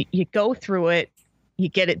 you go through it, you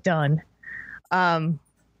get it done. But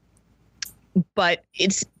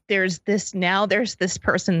there's this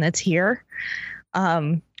person that's here.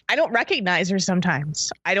 I don't recognize her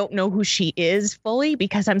sometimes. I don't know who she is fully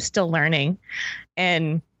because I'm still learning.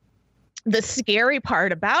 And the scary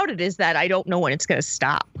part about it is that I don't know when it's going to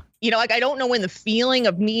stop. You know, like I don't know when the feeling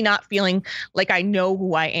of me not feeling like I know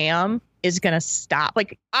who I am is going to stop.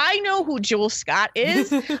 Like I know who Jules Scott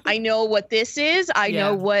is. I know what this is. I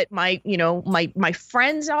know what my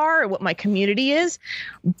friends are, or what my community is.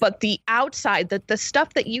 But the outside, the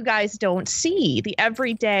stuff that you guys don't see, the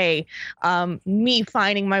everyday, me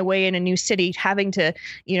finding my way in a new city, having to,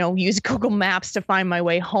 you know, use Google Maps to find my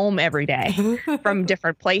way home every day from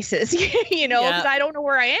different places, you know, because I don't know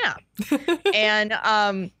where I am.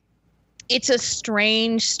 And it's a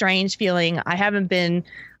strange feeling. I haven't been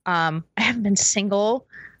single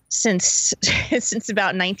since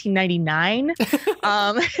about 1999.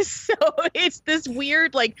 So it's this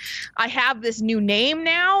weird, like I have this new name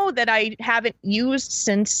now that I haven't used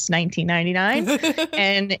since 1999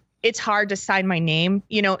 and it's hard to sign my name,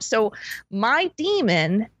 you know? So my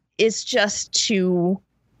demon is just to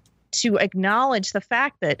acknowledge the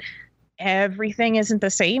fact that everything isn't the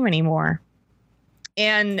same anymore.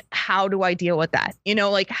 And how do I deal with that? You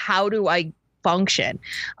know, like how do I function?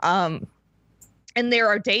 And there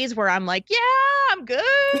are days where I'm like, yeah, I'm good.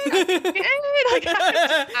 Like,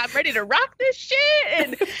 I'm ready to rock this shit.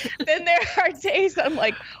 And then there are days I'm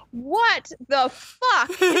like, what the fuck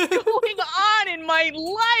is going on in my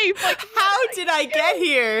life? Like, how did I get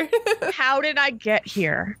here? How did I get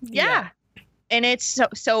here? Yeah. And it's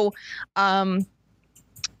so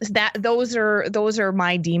that those are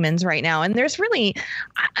my demons right now. And there's really,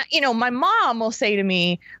 you know, my mom will say to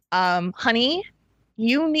me, honey,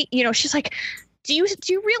 you need, you know, she's like, do you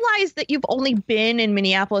realize that you've only been in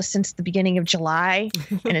Minneapolis since the beginning of July?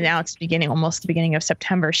 And now it's almost the beginning of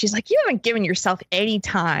September. She's like, you haven't given yourself any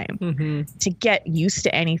time to get used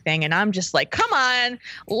to anything. And I'm just like, come on,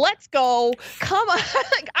 let's go. Come on.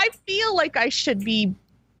 Like, I feel like I should be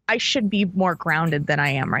more grounded than I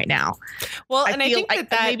am right now. Well, and I think that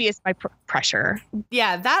maybe it's my pressure.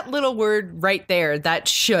 Yeah, that little word right there, that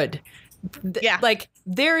should. Like,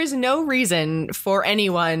 there is no reason for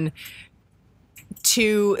anyone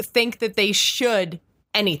to think that they should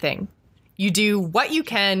anything. You do what you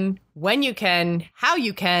can, when you can, how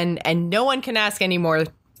you can, and no one can ask any more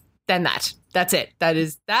than that. That's it. That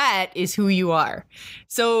is who you are.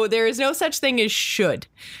 So there is no such thing as should.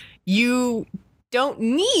 You don't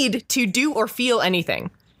need to do or feel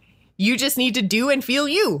anything. You just need to do and feel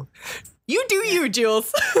you. You do you,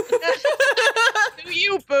 Jules. Do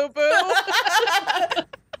you, boo-boo.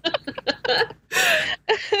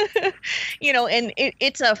 You know, and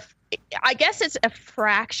I guess it's a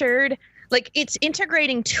fractured, like it's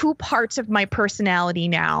integrating two parts of my personality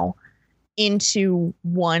now into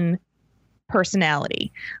one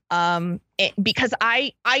personality. Because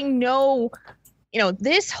I know, you know,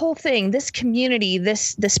 this whole thing, this community,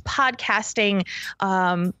 this podcasting,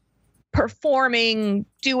 performing,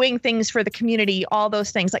 doing things for the community, all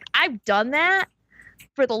those things. Like I've done that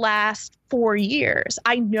for the last 4 years.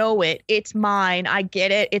 I know it. It's mine. I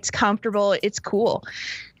get it. It's comfortable. It's cool.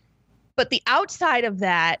 But the outside of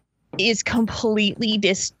that is completely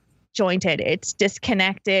disjointed. It's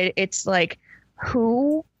disconnected. It's like,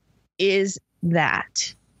 who is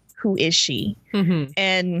that? Who is she? Mm-hmm.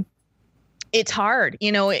 And it's hard,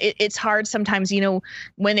 you know, it's hard sometimes, you know,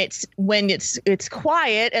 when it's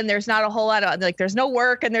quiet and there's not a whole lot of, like, there's no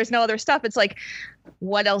work and there's no other stuff. It's like,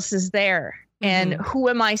 what else is there? And who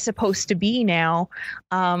am I supposed to be now?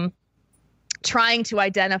 Trying to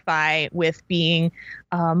identify with being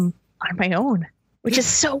on my own, which is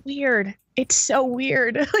so weird. It's so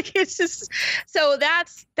weird. Like, it's just, so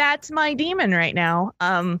that's my demon right now.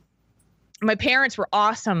 My parents were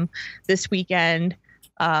awesome this weekend.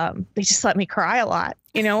 they just let me cry a lot,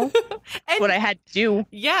 you know, what I had to do.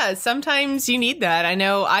 Yeah, sometimes you need that. I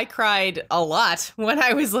know I cried a lot when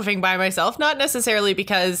I was living by myself, not necessarily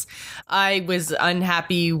because I was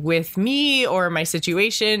unhappy with me or my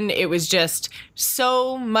situation. It was just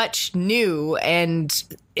so much new. And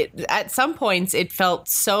at some points, it felt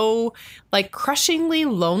so like crushingly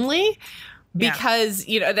lonely. Because,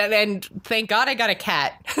 you know, and thank God I got a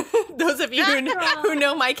cat. Those of you who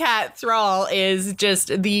know my cat, Thrall, is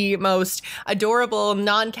just the most adorable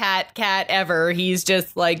non-cat cat ever. He's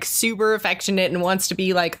just like super affectionate and wants to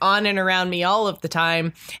be like on and around me all of the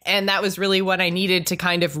time. And that was really what I needed to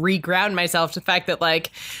kind of reground myself to the fact that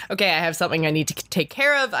like, okay, I have something I need to take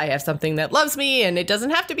care of. I have something that loves me, and it doesn't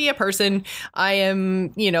have to be a person. I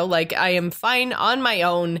am, you know, like I am fine on my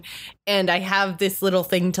own. And I have this little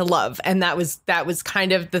thing to love. And that was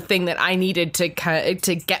kind of the thing that I needed to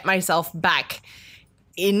get myself back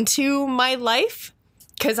into my life.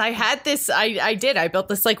 Because I had this, I built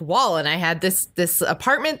this like wall, and I had this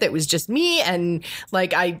apartment that was just me. And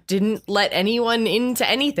like, I didn't let anyone into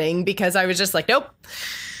anything because I was just like, nope.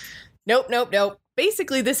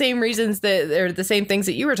 Basically the same reasons that are the same things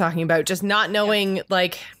that you were talking about, just not knowing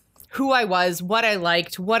like who I was, what I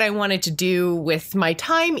liked, what I wanted to do with my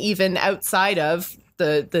time, even outside of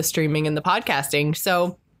the streaming and the podcasting.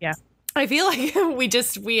 So yeah, I feel like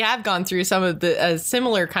we have gone through some of the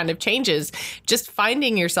similar kind of changes, just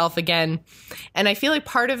finding yourself again. And I feel like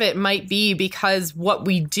part of it might be because what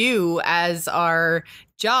we do as our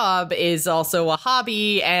job is also a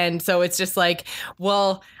hobby. And so it's just like,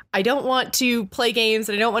 well, I don't want to play games,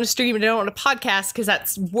 and I don't want to stream, and I don't want to podcast because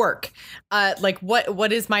that's work. Like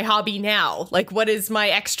what is my hobby now? Like what is my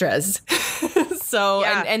extras? So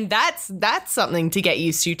yeah. and that's something to get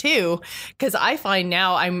used to too, because I find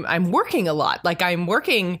now I'm working a lot. Like I'm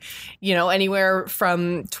working, you know, anywhere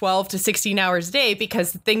from 12 to 16 hours a day,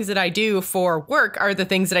 because the things that I do for work are the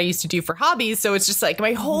things that I used to do for hobbies. So it's just like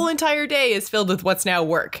my whole entire day is filled with what's now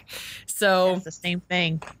work. So it's the same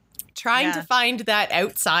thing. Trying to find that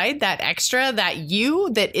outside, that extra, that you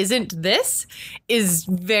that isn't this is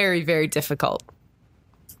very, very difficult.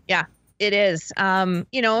 Yeah, it is.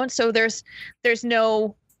 You know, and so there's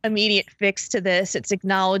no immediate fix to this. It's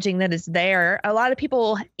acknowledging that it's there. A lot of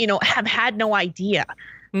people, you know, have had no idea,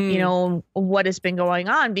 you know, what has been going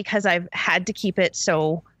on because I've had to keep it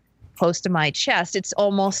so close to my chest. It's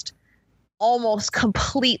almost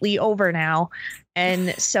completely over now.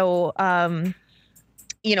 And so,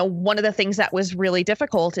 you know, one of the things that was really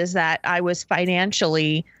difficult is that I was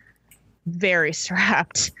financially very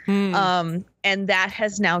strapped. And that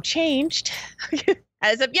has now changed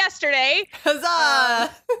as of yesterday.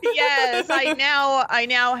 Huzzah! Yes, I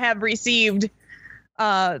now have received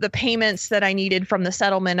the payments that I needed from the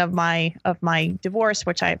settlement of my divorce,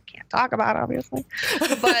 which I can't talk about, obviously.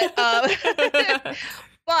 But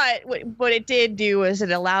But what it did do is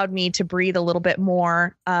it allowed me to breathe a little bit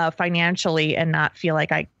more financially and not feel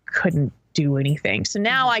like I couldn't do anything. So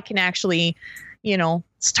now I can actually, you know,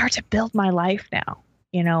 start to build my life now.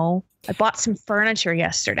 You know, I bought some furniture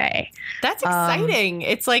yesterday. That's exciting.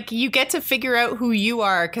 It's like you get to figure out who you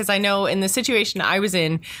are. Because I know in the situation I was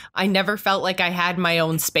in, I never felt like I had my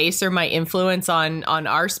own space or my influence on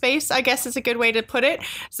our space, I guess is a good way to put it.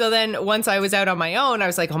 So then once I was out on my own, I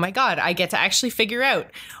was like, oh my God, I get to actually figure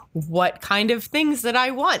out what kind of things that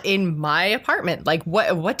I want in my apartment. Like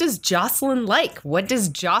what does Jocelyn like? What does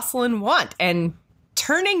Jocelyn want? And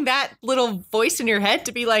turning that little voice in your head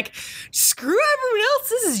to be like, screw everyone else,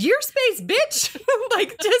 this is your space, bitch.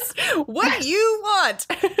 Like, just what do you want?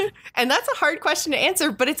 And that's a hard question to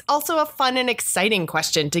answer, but it's also a fun and exciting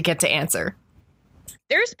question to get to answer.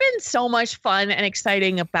 There's been so much fun and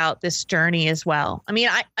exciting about this journey as well. I mean,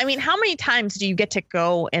 how many times do you get to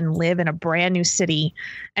go and live in a brand new city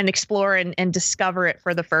and explore and discover it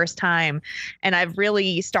for the first time? And I've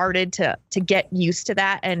really started to get used to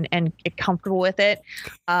that and get comfortable with it.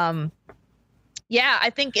 Yeah, I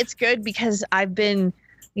think it's good because I've been,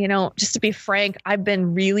 you know, just to be frank, I've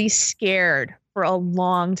been really scared for a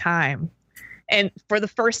long time. And for the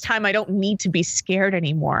first time, I don't need to be scared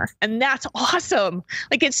anymore. And that's awesome.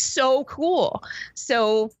 Like, it's so cool.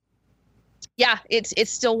 So yeah, it's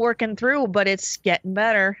still working through, but it's getting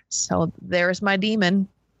better. So there's my demon.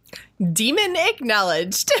 Demon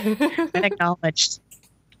acknowledged. Acknowledged.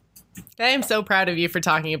 I am so proud of you for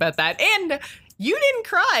talking about that. And you didn't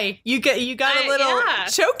cry. You got a little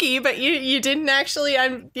choky, but you didn't actually.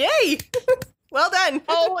 Yay. Well done.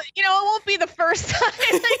 Oh, you know, it won't be the first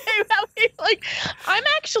time. Like, I'm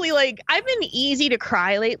actually like, I've been easy to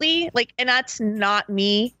cry lately. Like, and that's not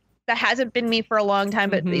me. that hasn't been me for a long time,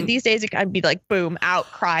 but these days I'd be like, boom, out,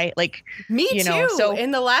 cry. Like, me you too. know, so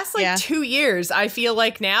in the last 2 years, I feel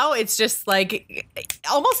like now it's just like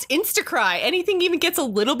almost insta cry. Anything even gets a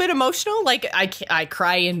little bit emotional. Like I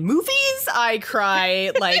cry in movies. I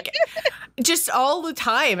cry like just all the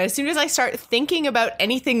time. As soon as I start thinking about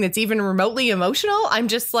anything that's even remotely emotional, I'm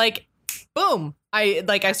just like, boom.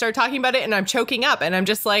 I start talking about it and I'm choking up and I'm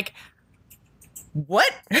just like,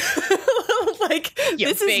 what? Like,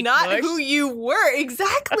 this is not bush. Who you were.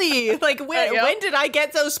 Exactly. Like, when did I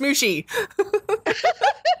get so smooshy?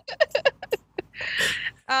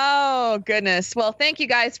 Oh, goodness. Well, thank you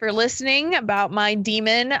guys for listening about my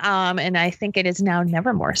demon. And I think it is now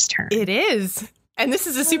Nevermore's turn. It is. And this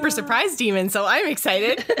is a super surprise demon, so I'm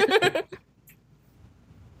excited.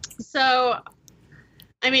 So,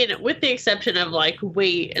 I mean, with the exception of like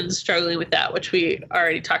weight and struggling with that, which we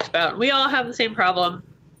already talked about, we all have the same problem.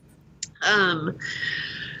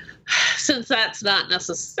 Since that's not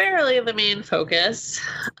necessarily the main focus,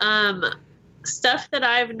 stuff that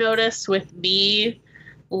I've noticed with me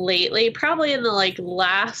lately, probably in the like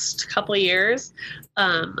last couple of years,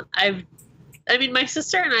 my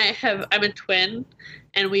sister and I'm a twin,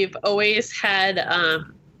 and we've always had,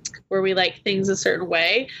 where we like things a certain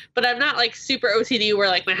way, but I'm not like super OCD where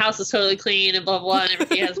like my house is totally clean and blah, blah, blah, and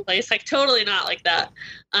everything has a place. Like totally not like that.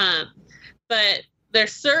 But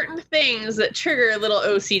there's certain things that trigger little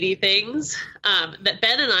OCD things that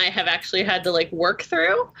Ben and I have actually had to like work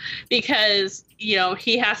through because, you know,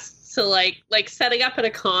 he has to like setting up at a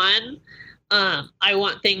con. I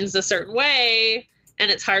want things a certain way and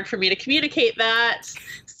it's hard for me to communicate that.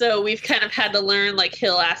 So we've kind of had to learn, like,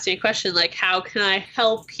 he'll ask me a question, like, how can I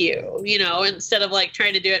help you? You know, instead of, like,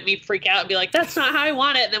 trying to do it and me freak out and be like, that's not how I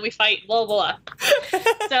want it. And then we fight, blah, blah, blah.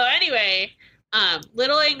 So anyway,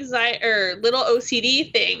 little anxiety or little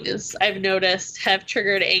OCD things I've noticed have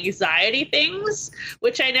triggered anxiety things,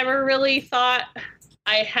 which I never really thought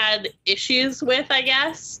I had issues with, I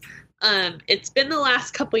guess. It's been the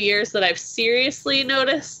last couple years that I've seriously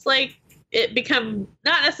noticed, like, it become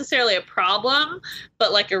not necessarily a problem,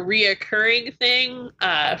 but like a reoccurring thing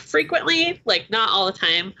frequently, like not all the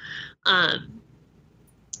time.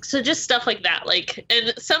 So just stuff like that. Like,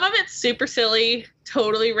 and some of it's super silly,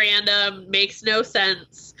 totally random, makes no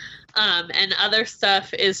sense. And other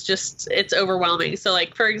stuff is just, it's overwhelming. So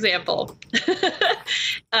like, for example,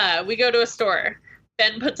 we go to a store.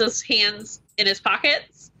 Ben puts his hands in his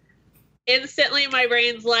pockets. Instantly, my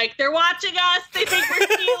brain's like, they're watching us. They think we're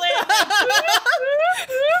stealing.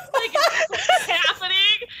 Like, it's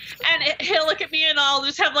happening. And he'll look at me and I'll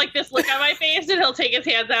just have like this look on my face and he'll take his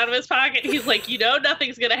hands out of his pocket. He's like, you know,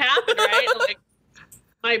 nothing's going to happen, right? I'm like,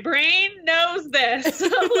 my brain knows this.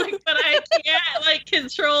 Like, but I can't like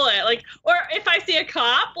control it. Like, or if I see a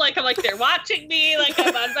cop, like, I'm like, they're watching me. Like,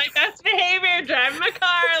 I'm on my best behavior, driving my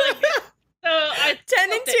car. Like, so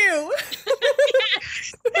 10 and 2.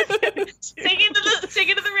 Singing to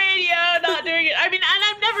the radio, not doing it. I mean, and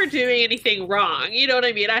I'm never doing anything wrong. You know what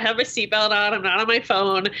I mean? I have my seatbelt on. I'm not on my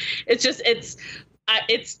phone. It's just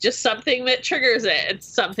something that triggers it. It's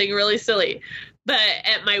something really silly. But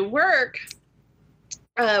at my work,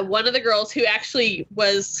 one of the girls who actually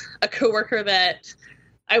was a coworker that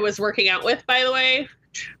I was working out with, by the way,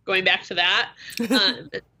 going back to that.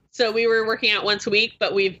 So we were working out once a week,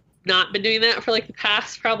 but we've not been doing that for like the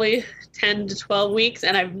past probably 10 to 12 weeks,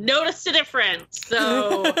 and I've noticed a difference.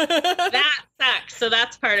 So that sucks. So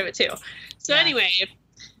that's part of it too. So anyway,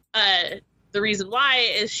 the reason why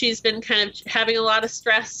is she's been kind of having a lot of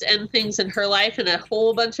stress and things in her life and a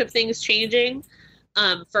whole bunch of things changing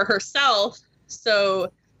for herself.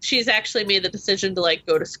 So she's actually made the decision to like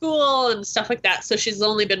go to school and stuff like that. So she's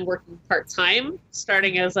only been working part-time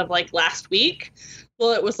starting as of like last week.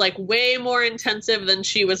 Well, it was like way more intensive than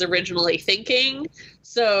she was originally thinking.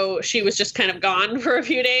 So she was just kind of gone for a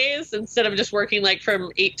few days instead of just working like from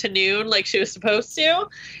 8 to noon like she was supposed to.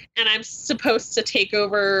 And I'm supposed to take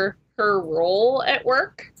over her role at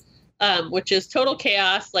work, which is total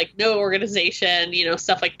chaos, like no organization, you know,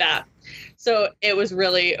 stuff like that. So it was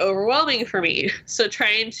really overwhelming for me. So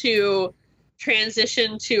trying to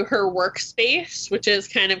transition to her workspace, which is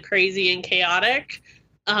kind of crazy and chaotic.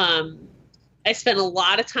 I spent a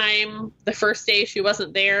lot of time the first day she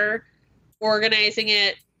wasn't there, organizing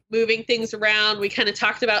it, moving things around. We kind of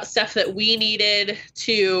talked about stuff that we needed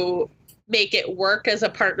to make it work as a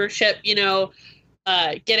partnership, you know,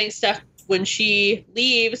 getting stuff when she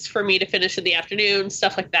leaves for me to finish in the afternoon,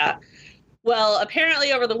 stuff like that. Well,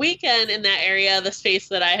 apparently over the weekend in that area, the space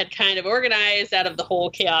that I had kind of organized out of the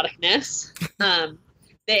whole chaoticness,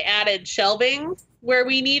 they added shelving where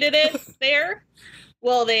we needed it there.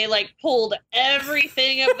 Well, they like pulled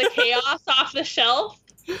everything of the chaos off the shelf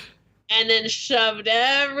and then shoved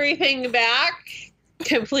everything back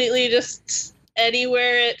completely, just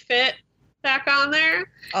anywhere it fit back on there.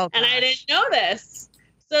 Oh, and I didn't know this.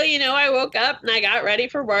 So, you know, I woke up and I got ready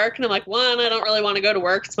for work and I'm like, one, I don't really want to go to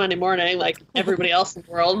work. It's Monday morning, like everybody else in the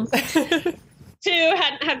world. Two,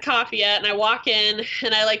 hadn't had coffee yet. And I walk in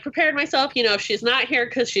and I like prepared myself, you know, if she's not here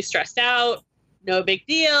because she's stressed out, no big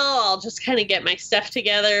deal. I'll just kind of get my stuff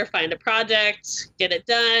together, find a project, get it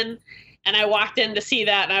done. And I walked in to see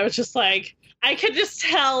that and I was just like, I could just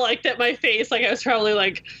tell like that my face, like I was probably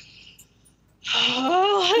like,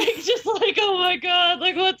 oh, like just like, oh my God,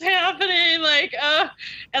 like what's happening? Like,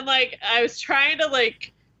 and like I was trying to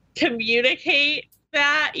like communicate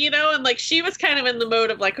that, you know, and like she was kind of in the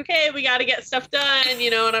mode of like, okay, we got to get stuff done,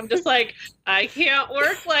 you know, and I'm just like, I can't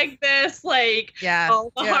work like this. Like,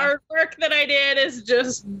 all the hard work that I did is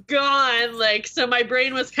just gone. Like, so my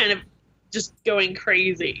brain was kind of just going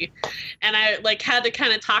crazy. And I like had to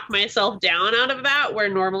kind of talk myself down out of that, where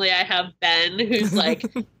normally I have Ben who's like,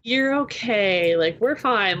 you're okay, like we're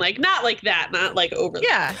fine, like not like that, not like over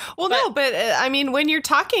that. Well, but I mean, when you're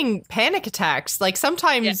talking panic attacks, like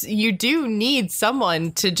sometimes you do need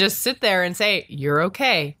someone to just sit there and say, you're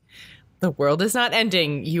okay. The world is not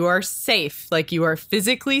ending. You are safe. Like you are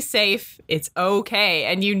physically safe. It's okay.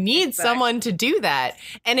 And you need someone to do that.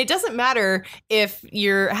 And it doesn't matter if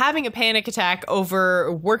you're having a panic attack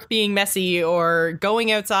over work being messy or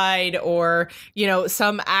going outside or, you know,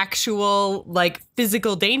 some actual like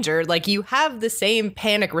physical danger. Like you have the same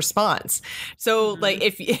panic response. So like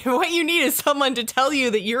if what you need is someone to tell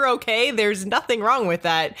you that you're okay, there's nothing wrong with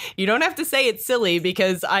that. You don't have to say it's silly,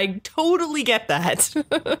 because I totally get that.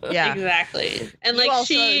 Exactly. And like go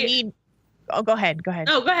ahead. Oh, go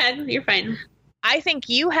ahead. You're fine. I think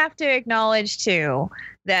you have to acknowledge too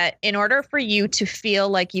that in order for you to feel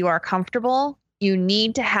like you are comfortable, you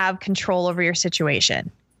need to have control over your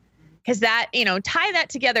situation. Because that, you know, tie that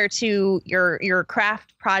together to your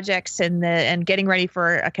craft projects and getting ready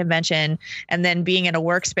for a convention and then being in a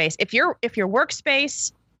workspace. If your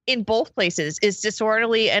workspace in both places is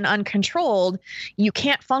disorderly and uncontrolled, you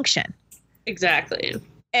can't function. Exactly.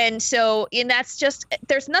 And so, that's just,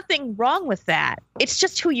 there's nothing wrong with that. It's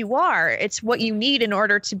just who you are. It's what you need in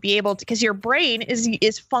order to be able to, because your brain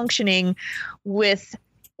is functioning with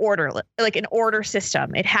order, like an order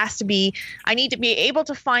system. It has to be, I need to be able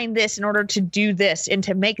to find this in order to do this, and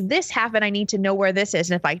to make this happen, I need to know where this is.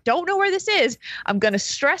 And if I don't know where this is, I'm going to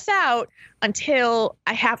stress out until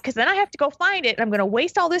I have, because then I have to go find it and I'm going to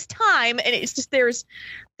waste all this time. And it's just, there's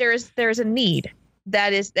a need.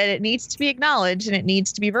 That it needs to be acknowledged and it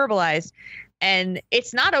needs to be verbalized. And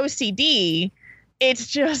it's not OCD. It's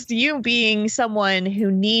just you being someone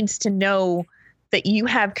who needs to know that you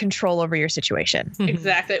have control over your situation.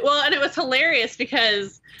 Exactly. Well, and it was hilarious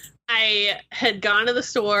because I had gone to the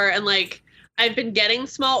store and like I've been getting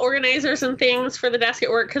small organizers and things for the desk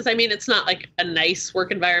at work, because I mean it's not like a nice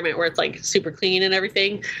work environment where it's like super clean and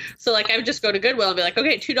everything. So like I would just go to Goodwill and be like,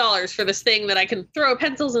 okay, $2 for this thing that I can throw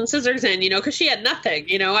pencils and scissors in, you know, because she had nothing,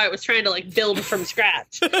 you know. I was trying to like build from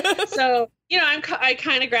scratch. So, you know, I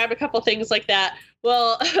kind of grabbed a couple things like that.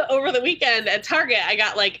 Well, over the weekend at Target, I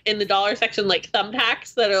got like in the dollar section, like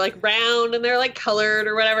thumbtacks that are like round and they're like colored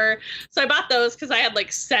or whatever. So I bought those because I had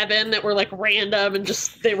like 7 that were like random and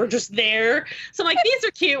just, they were just there. So I'm like, these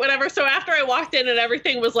are cute, whatever. So after I walked in and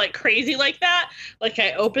everything was like crazy like that, like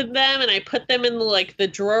I opened them and I put them in the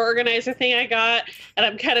drawer organizer thing I got, and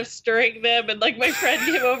I'm kind of stirring them. And like my friend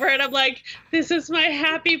came over and I'm like, this is my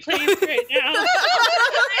happy place right now.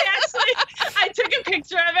 I took a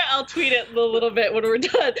picture of it. I'll tweet it in a little bit when we're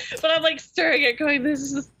done, but I'm like stirring it going,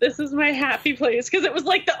 this is my happy place, because it was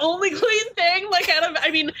like the only clean thing, like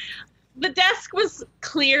I mean the desk was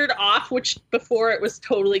cleared off, which before it was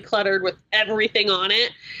totally cluttered with everything on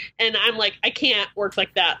it, and I'm like, I can't work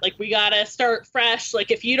like that, like we gotta start fresh,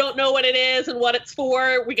 like if you don't know what it is and what it's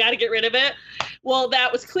for, we gotta get rid of it. Well,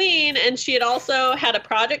 that was clean, and she had also had a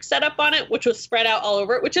project set up on it, which was spread out all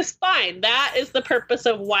over it, which is fine. That is the purpose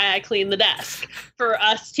of why I clean the desk, for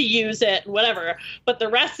us to use it and whatever. But the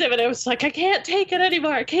rest of it, it was like, I can't take it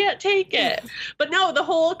anymore. I can't take it. But no, the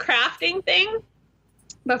whole crafting thing,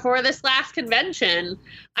 before this last convention,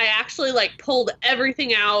 I actually like pulled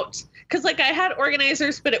everything out, because like I had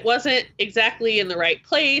organizers, but it wasn't exactly in the right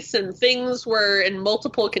place, and things were in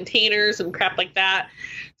multiple containers and crap like that.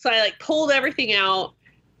 So I like pulled everything out,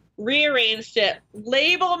 rearranged it,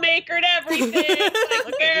 label makered everything,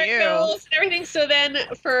 like where it goes and everything. So then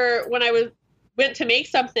for when I went to make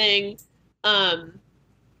something,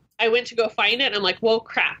 I went to go find it and I'm like, whoa,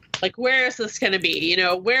 crap. Like, where is this going to be? You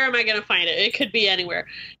know, where am I going to find it? It could be anywhere.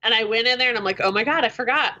 And I went in there and I'm like, oh my God, I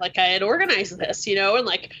forgot. Like, I had organized this, you know, and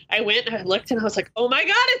like I went and I looked and I was like, oh my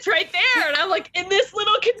God, it's right there. And I'm like in this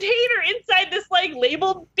little container inside this like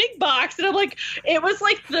labeled big box. And I'm like, it was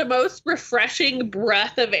like the most refreshing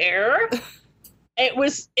breath of air. It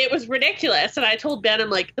was ridiculous. And I told Ben,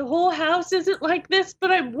 I'm like, the whole house isn't like this,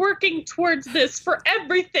 but I'm working towards this for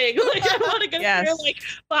everything. Like, I want to go through like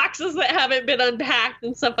boxes that haven't been unpacked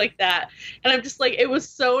and stuff like that. And I'm just like, it was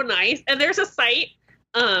so nice. And there's a site.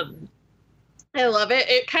 I love it.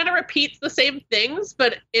 It kind of repeats the same things,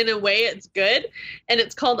 but in a way it's good. And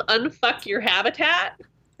it's called Unfuck Your Habitat.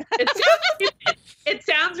 It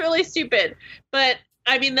sounds really stupid, but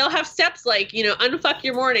I mean, they'll have steps like, you know, unfuck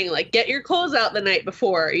your morning, like get your clothes out the night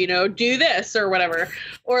before, you know, do this or whatever.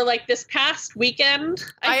 Or like this past weekend.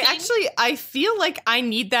 I feel like I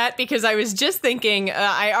need that because I was just thinking,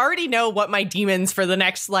 I already know what my demons for the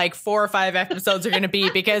next like 4 or 5 episodes are going to be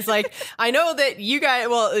because like, I know that you guys,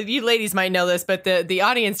 well, you ladies might know this, but the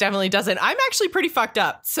audience definitely doesn't. I'm actually pretty fucked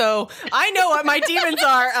up. So I know what my demons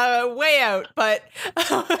are way out, but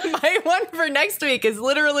my one for next week is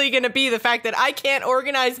literally going to be the fact that I can't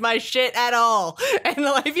organize my shit at all. And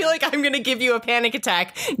I feel like I'm going to give you a panic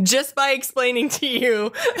attack just by explaining to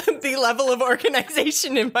you the level of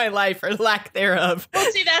organization in my life or lack thereof. Well,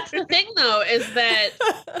 see, that's the thing though, is that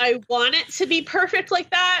I want it to be perfect like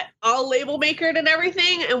that, all label makered and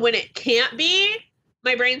everything. And when it can't be,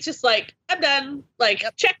 my brain's just like, I'm done, like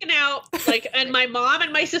checking out. Like, and my mom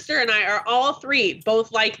and my sister and I are all three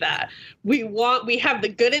both like that. We have the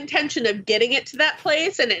good intention of getting it to that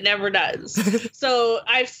place and it never does. So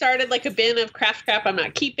I've started like a bin of craft crap I'm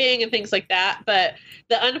not keeping and things like that. But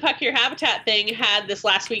the Unfuck Your Habitat thing had this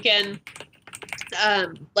last weekend.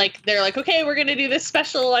 Like they're like, okay, we're going to do this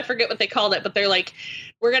special. I forget what they called it, but they're like,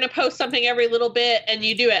 we're going to post something every little bit and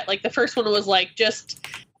you do it. Like the first one was like, just,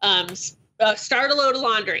 start a load of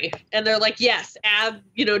laundry. And they're like, yes, add,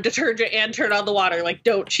 you know, detergent and turn on the water. Like,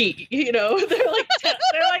 don't cheat, you know, they're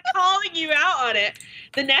like calling you out on it.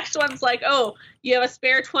 The next one's like, oh, you have a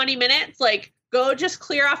spare 20 minutes. Like, go just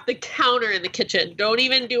clear off the counter in the kitchen. Don't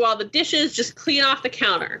even do all the dishes. Just clean off the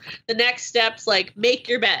counter. The next step's like, make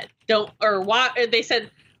your bed. They said,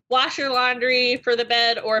 wash your laundry for the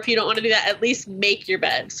bed, or if you don't want to do that, at least make your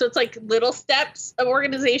bed. So it's like little steps of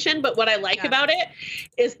organization. But what I like about it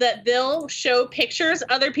is that they'll show pictures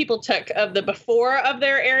other people took of the before of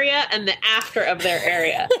their area and the after of their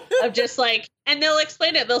area of just like, and they'll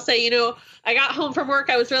explain it. They'll say, you know, I got home from work,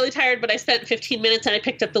 I was really tired, but I spent 15 minutes and I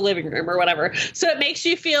picked up the living room or whatever. So it makes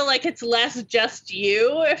you feel like it's less just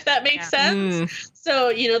you, if that makes sense. So,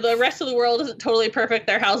 you know, the rest of the world isn't totally perfect.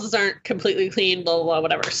 Their houses aren't completely clean, blah, blah, blah,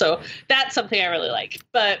 whatever. So that's something I really like.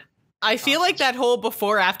 But I feel like that whole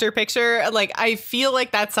before after picture, like, I feel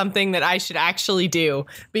like that's something that I should actually do,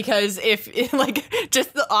 because if like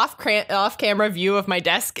just the off camera view of my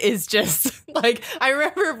desk is just like, I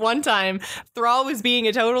remember one time Thrall was being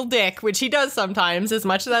a total dick, which he does sometimes as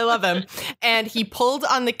much as I love him. And he pulled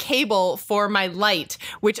on the cable for my light,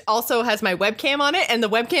 which also has my webcam on it. And the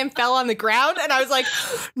webcam fell on the ground. And I was like,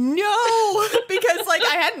 no, because like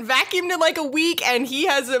I hadn't vacuumed in like a week and he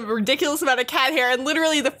has a ridiculous amount of cat hair. And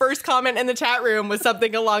literally the first comment in the chat room was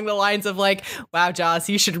something along the lines of like, wow, Joss,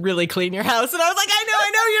 you should really clean your house. And I was like, I know,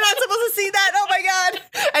 you're not supposed to see that. Oh my God.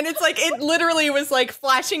 And it's like, it literally was like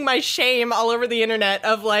flashing my shame all over the internet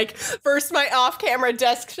of like, first my off-camera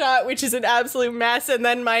desk shot, which is an absolute mess. And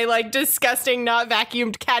then my like disgusting, not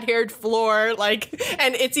vacuumed cat-haired floor. Like,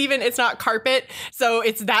 and it's not carpet. So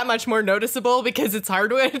it's that much more noticeable because it's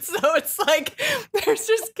hardwood. So it's like, there's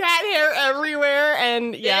just cat hair everywhere.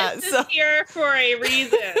 And yeah. This is here for a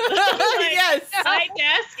reason. Like, yes. My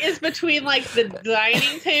desk is between like the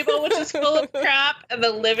dining table, which is full of crap, and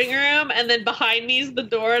the living room, and then behind me is the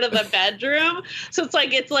door to the bedroom. So it's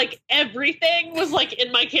like everything was like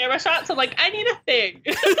in my camera shot. So I'm like, I need a thing.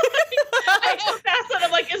 I go past it.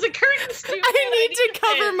 I'm like, is a curtain stupid? I need to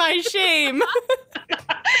cover my shame.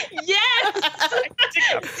 Yes.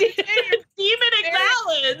 Demon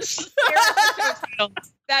acknowledged.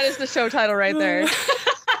 That is the show title right there.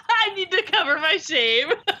 I need to cover my shame.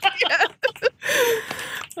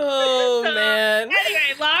 Oh, man. Anyway,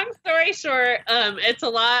 long story short, it's a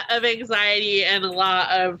lot of anxiety and a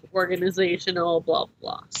lot of organizational blah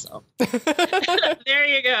blah. So there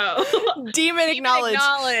you go. Demon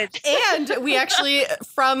acknowledged. And we actually,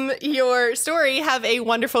 from your story, have a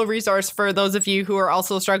wonderful resource for those of you who are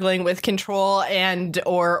also struggling with control and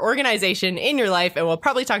or organization in your life. And we'll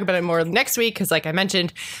probably talk about it more next week because, like I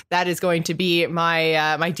mentioned, that is going to be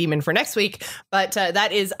my my demon for next week. But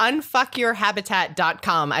that is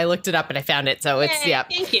unfuckyourhabitat.com. I looked it up and I found it. So it's, yeah.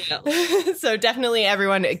 Thank you. So definitely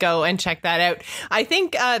everyone go and check that out. I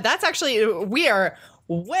think that's actually, we are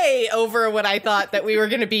way over what I thought that we were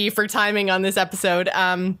going to be for timing on this episode.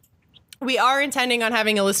 We are intending on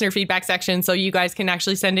having a listener feedback section, so you guys can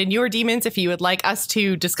actually send in your demons if you would like us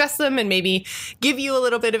to discuss them and maybe give you a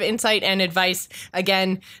little bit of insight and advice.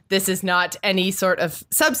 Again, this is not any sort of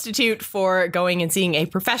substitute for going and seeing a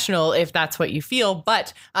professional if that's what you feel,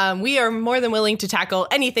 but we are more than willing to tackle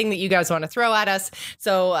anything that you guys want to throw at us.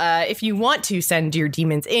 So if you want to send your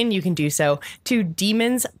demons in, you can do so to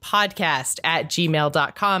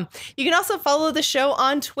demonspodcast@gmail.com. You can also follow the show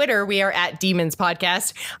on Twitter. We are at Demons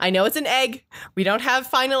Podcast. I know it's an egg. We don't have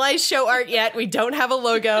finalized show art yet. We don't have a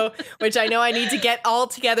logo, which I know I need to get all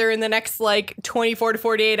together in the next like 24 to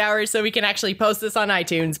 48 hours so we can actually post this on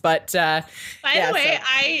iTunes. But by the way,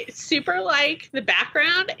 I super like the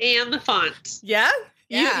background and the font. Yeah?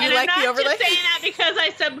 You and like I'm the not overlay? just saying that because I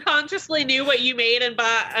subconsciously knew what you made and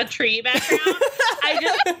bought a tree background. I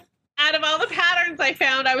just, out of all the patterns I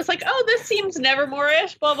found, I was like, oh, this seems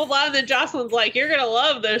Nevermore-ish, blah, blah, blah. And then Jocelyn's like, you're going to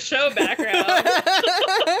love this show background.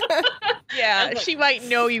 Yeah, like, she might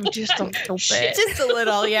know you just a little bit. Just a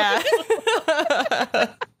little, yeah.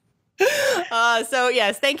 So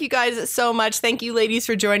yes, thank you guys so much. Thank you, ladies,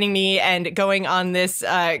 for joining me and going on this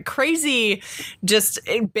crazy, just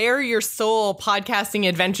bare your soul podcasting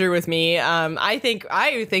adventure with me. I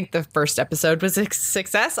think the first episode was a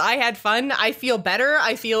success. I had fun. I feel better.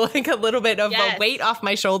 I feel like a little bit of a weight off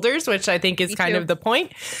my shoulders, which I think is kind of the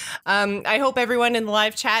point. I hope everyone in the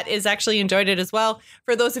live chat is actually enjoyed it as well.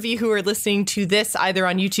 For those of you who are listening to this either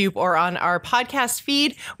on YouTube or on our podcast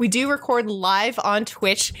feed, we do record live on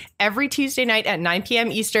Twitch every Tuesday night at 9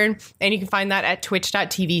 p.m. Eastern, and you can find that at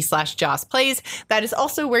twitch.tv/JossPlays. That is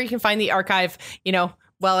also where you can find the archive,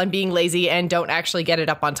 while I'm being lazy and don't actually get it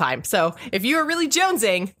up on time. So if you are really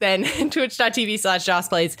jonesing, then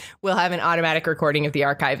twitch.tv/JossPlays will have an automatic recording of the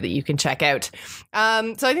archive that you can check out.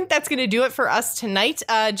 So I think that's going to do it for us tonight.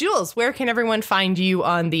 Jules, where can everyone find you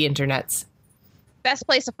on the internets? Best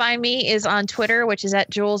place to find me is on Twitter, which is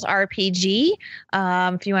at JulesRPG.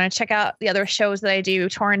 If you want to check out the other shows that I do,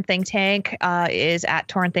 Torn Think Tank is at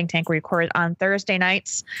Torn Think Tank. We record on Thursday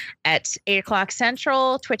nights at 8 o'clock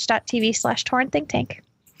Central, twitch.tv/Torn Think Tank.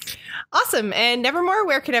 Awesome. And Nevermore,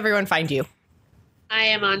 where can everyone find you? I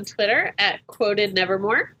am on Twitter at Quoted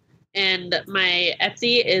Nevermore. And my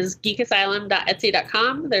Etsy is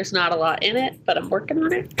geekasylum.etsy.com. There's not a lot in it, but I'm working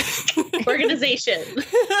on it. Organization.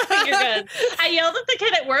 Finger gun. I yelled at the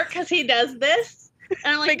kid at work because he does this.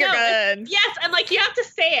 And I'm like, Finger gun. Yes. I'm like, you have to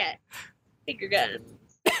say it. Finger gun.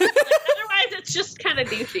 Like, otherwise, it's just kind of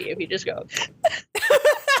douchey if you just go.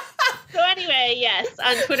 So anyway, yes,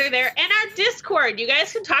 on Twitter there. And our Discord. You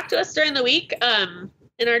guys can talk to us during the week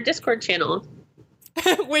in our Discord channel.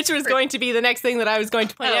 Which was going to be the next thing that I was going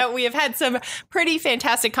to point out. We have had some pretty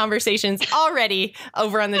fantastic conversations already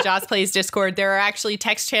over on the Joss Plays Discord. There are actually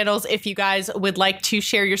text channels if you guys would like to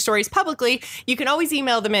share your stories publicly. You can always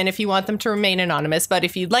email them in if you want them to remain anonymous. But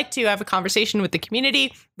if you'd like to have a conversation with the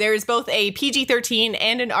community, there is both a PG-13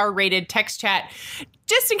 and an R-rated text chat,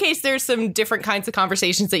 just in case there's some different kinds of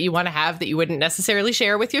conversations that you want to have that you wouldn't necessarily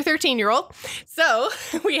share with your 13-year-old. So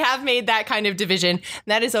we have made that kind of division.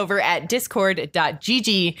 That is over at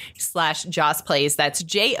discord.gg/JossPlays. That's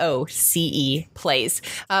JOCE Plays,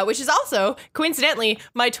 which is also, coincidentally,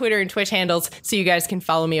 my Twitter and Twitch handles. So you guys can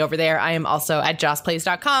follow me over there. I am also at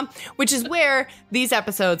jossplays.com, which is where these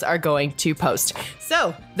episodes are going to post.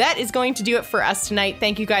 So that is going to do it for us tonight.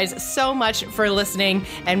 Thank you guys so much for listening,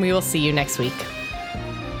 and we will see you next week.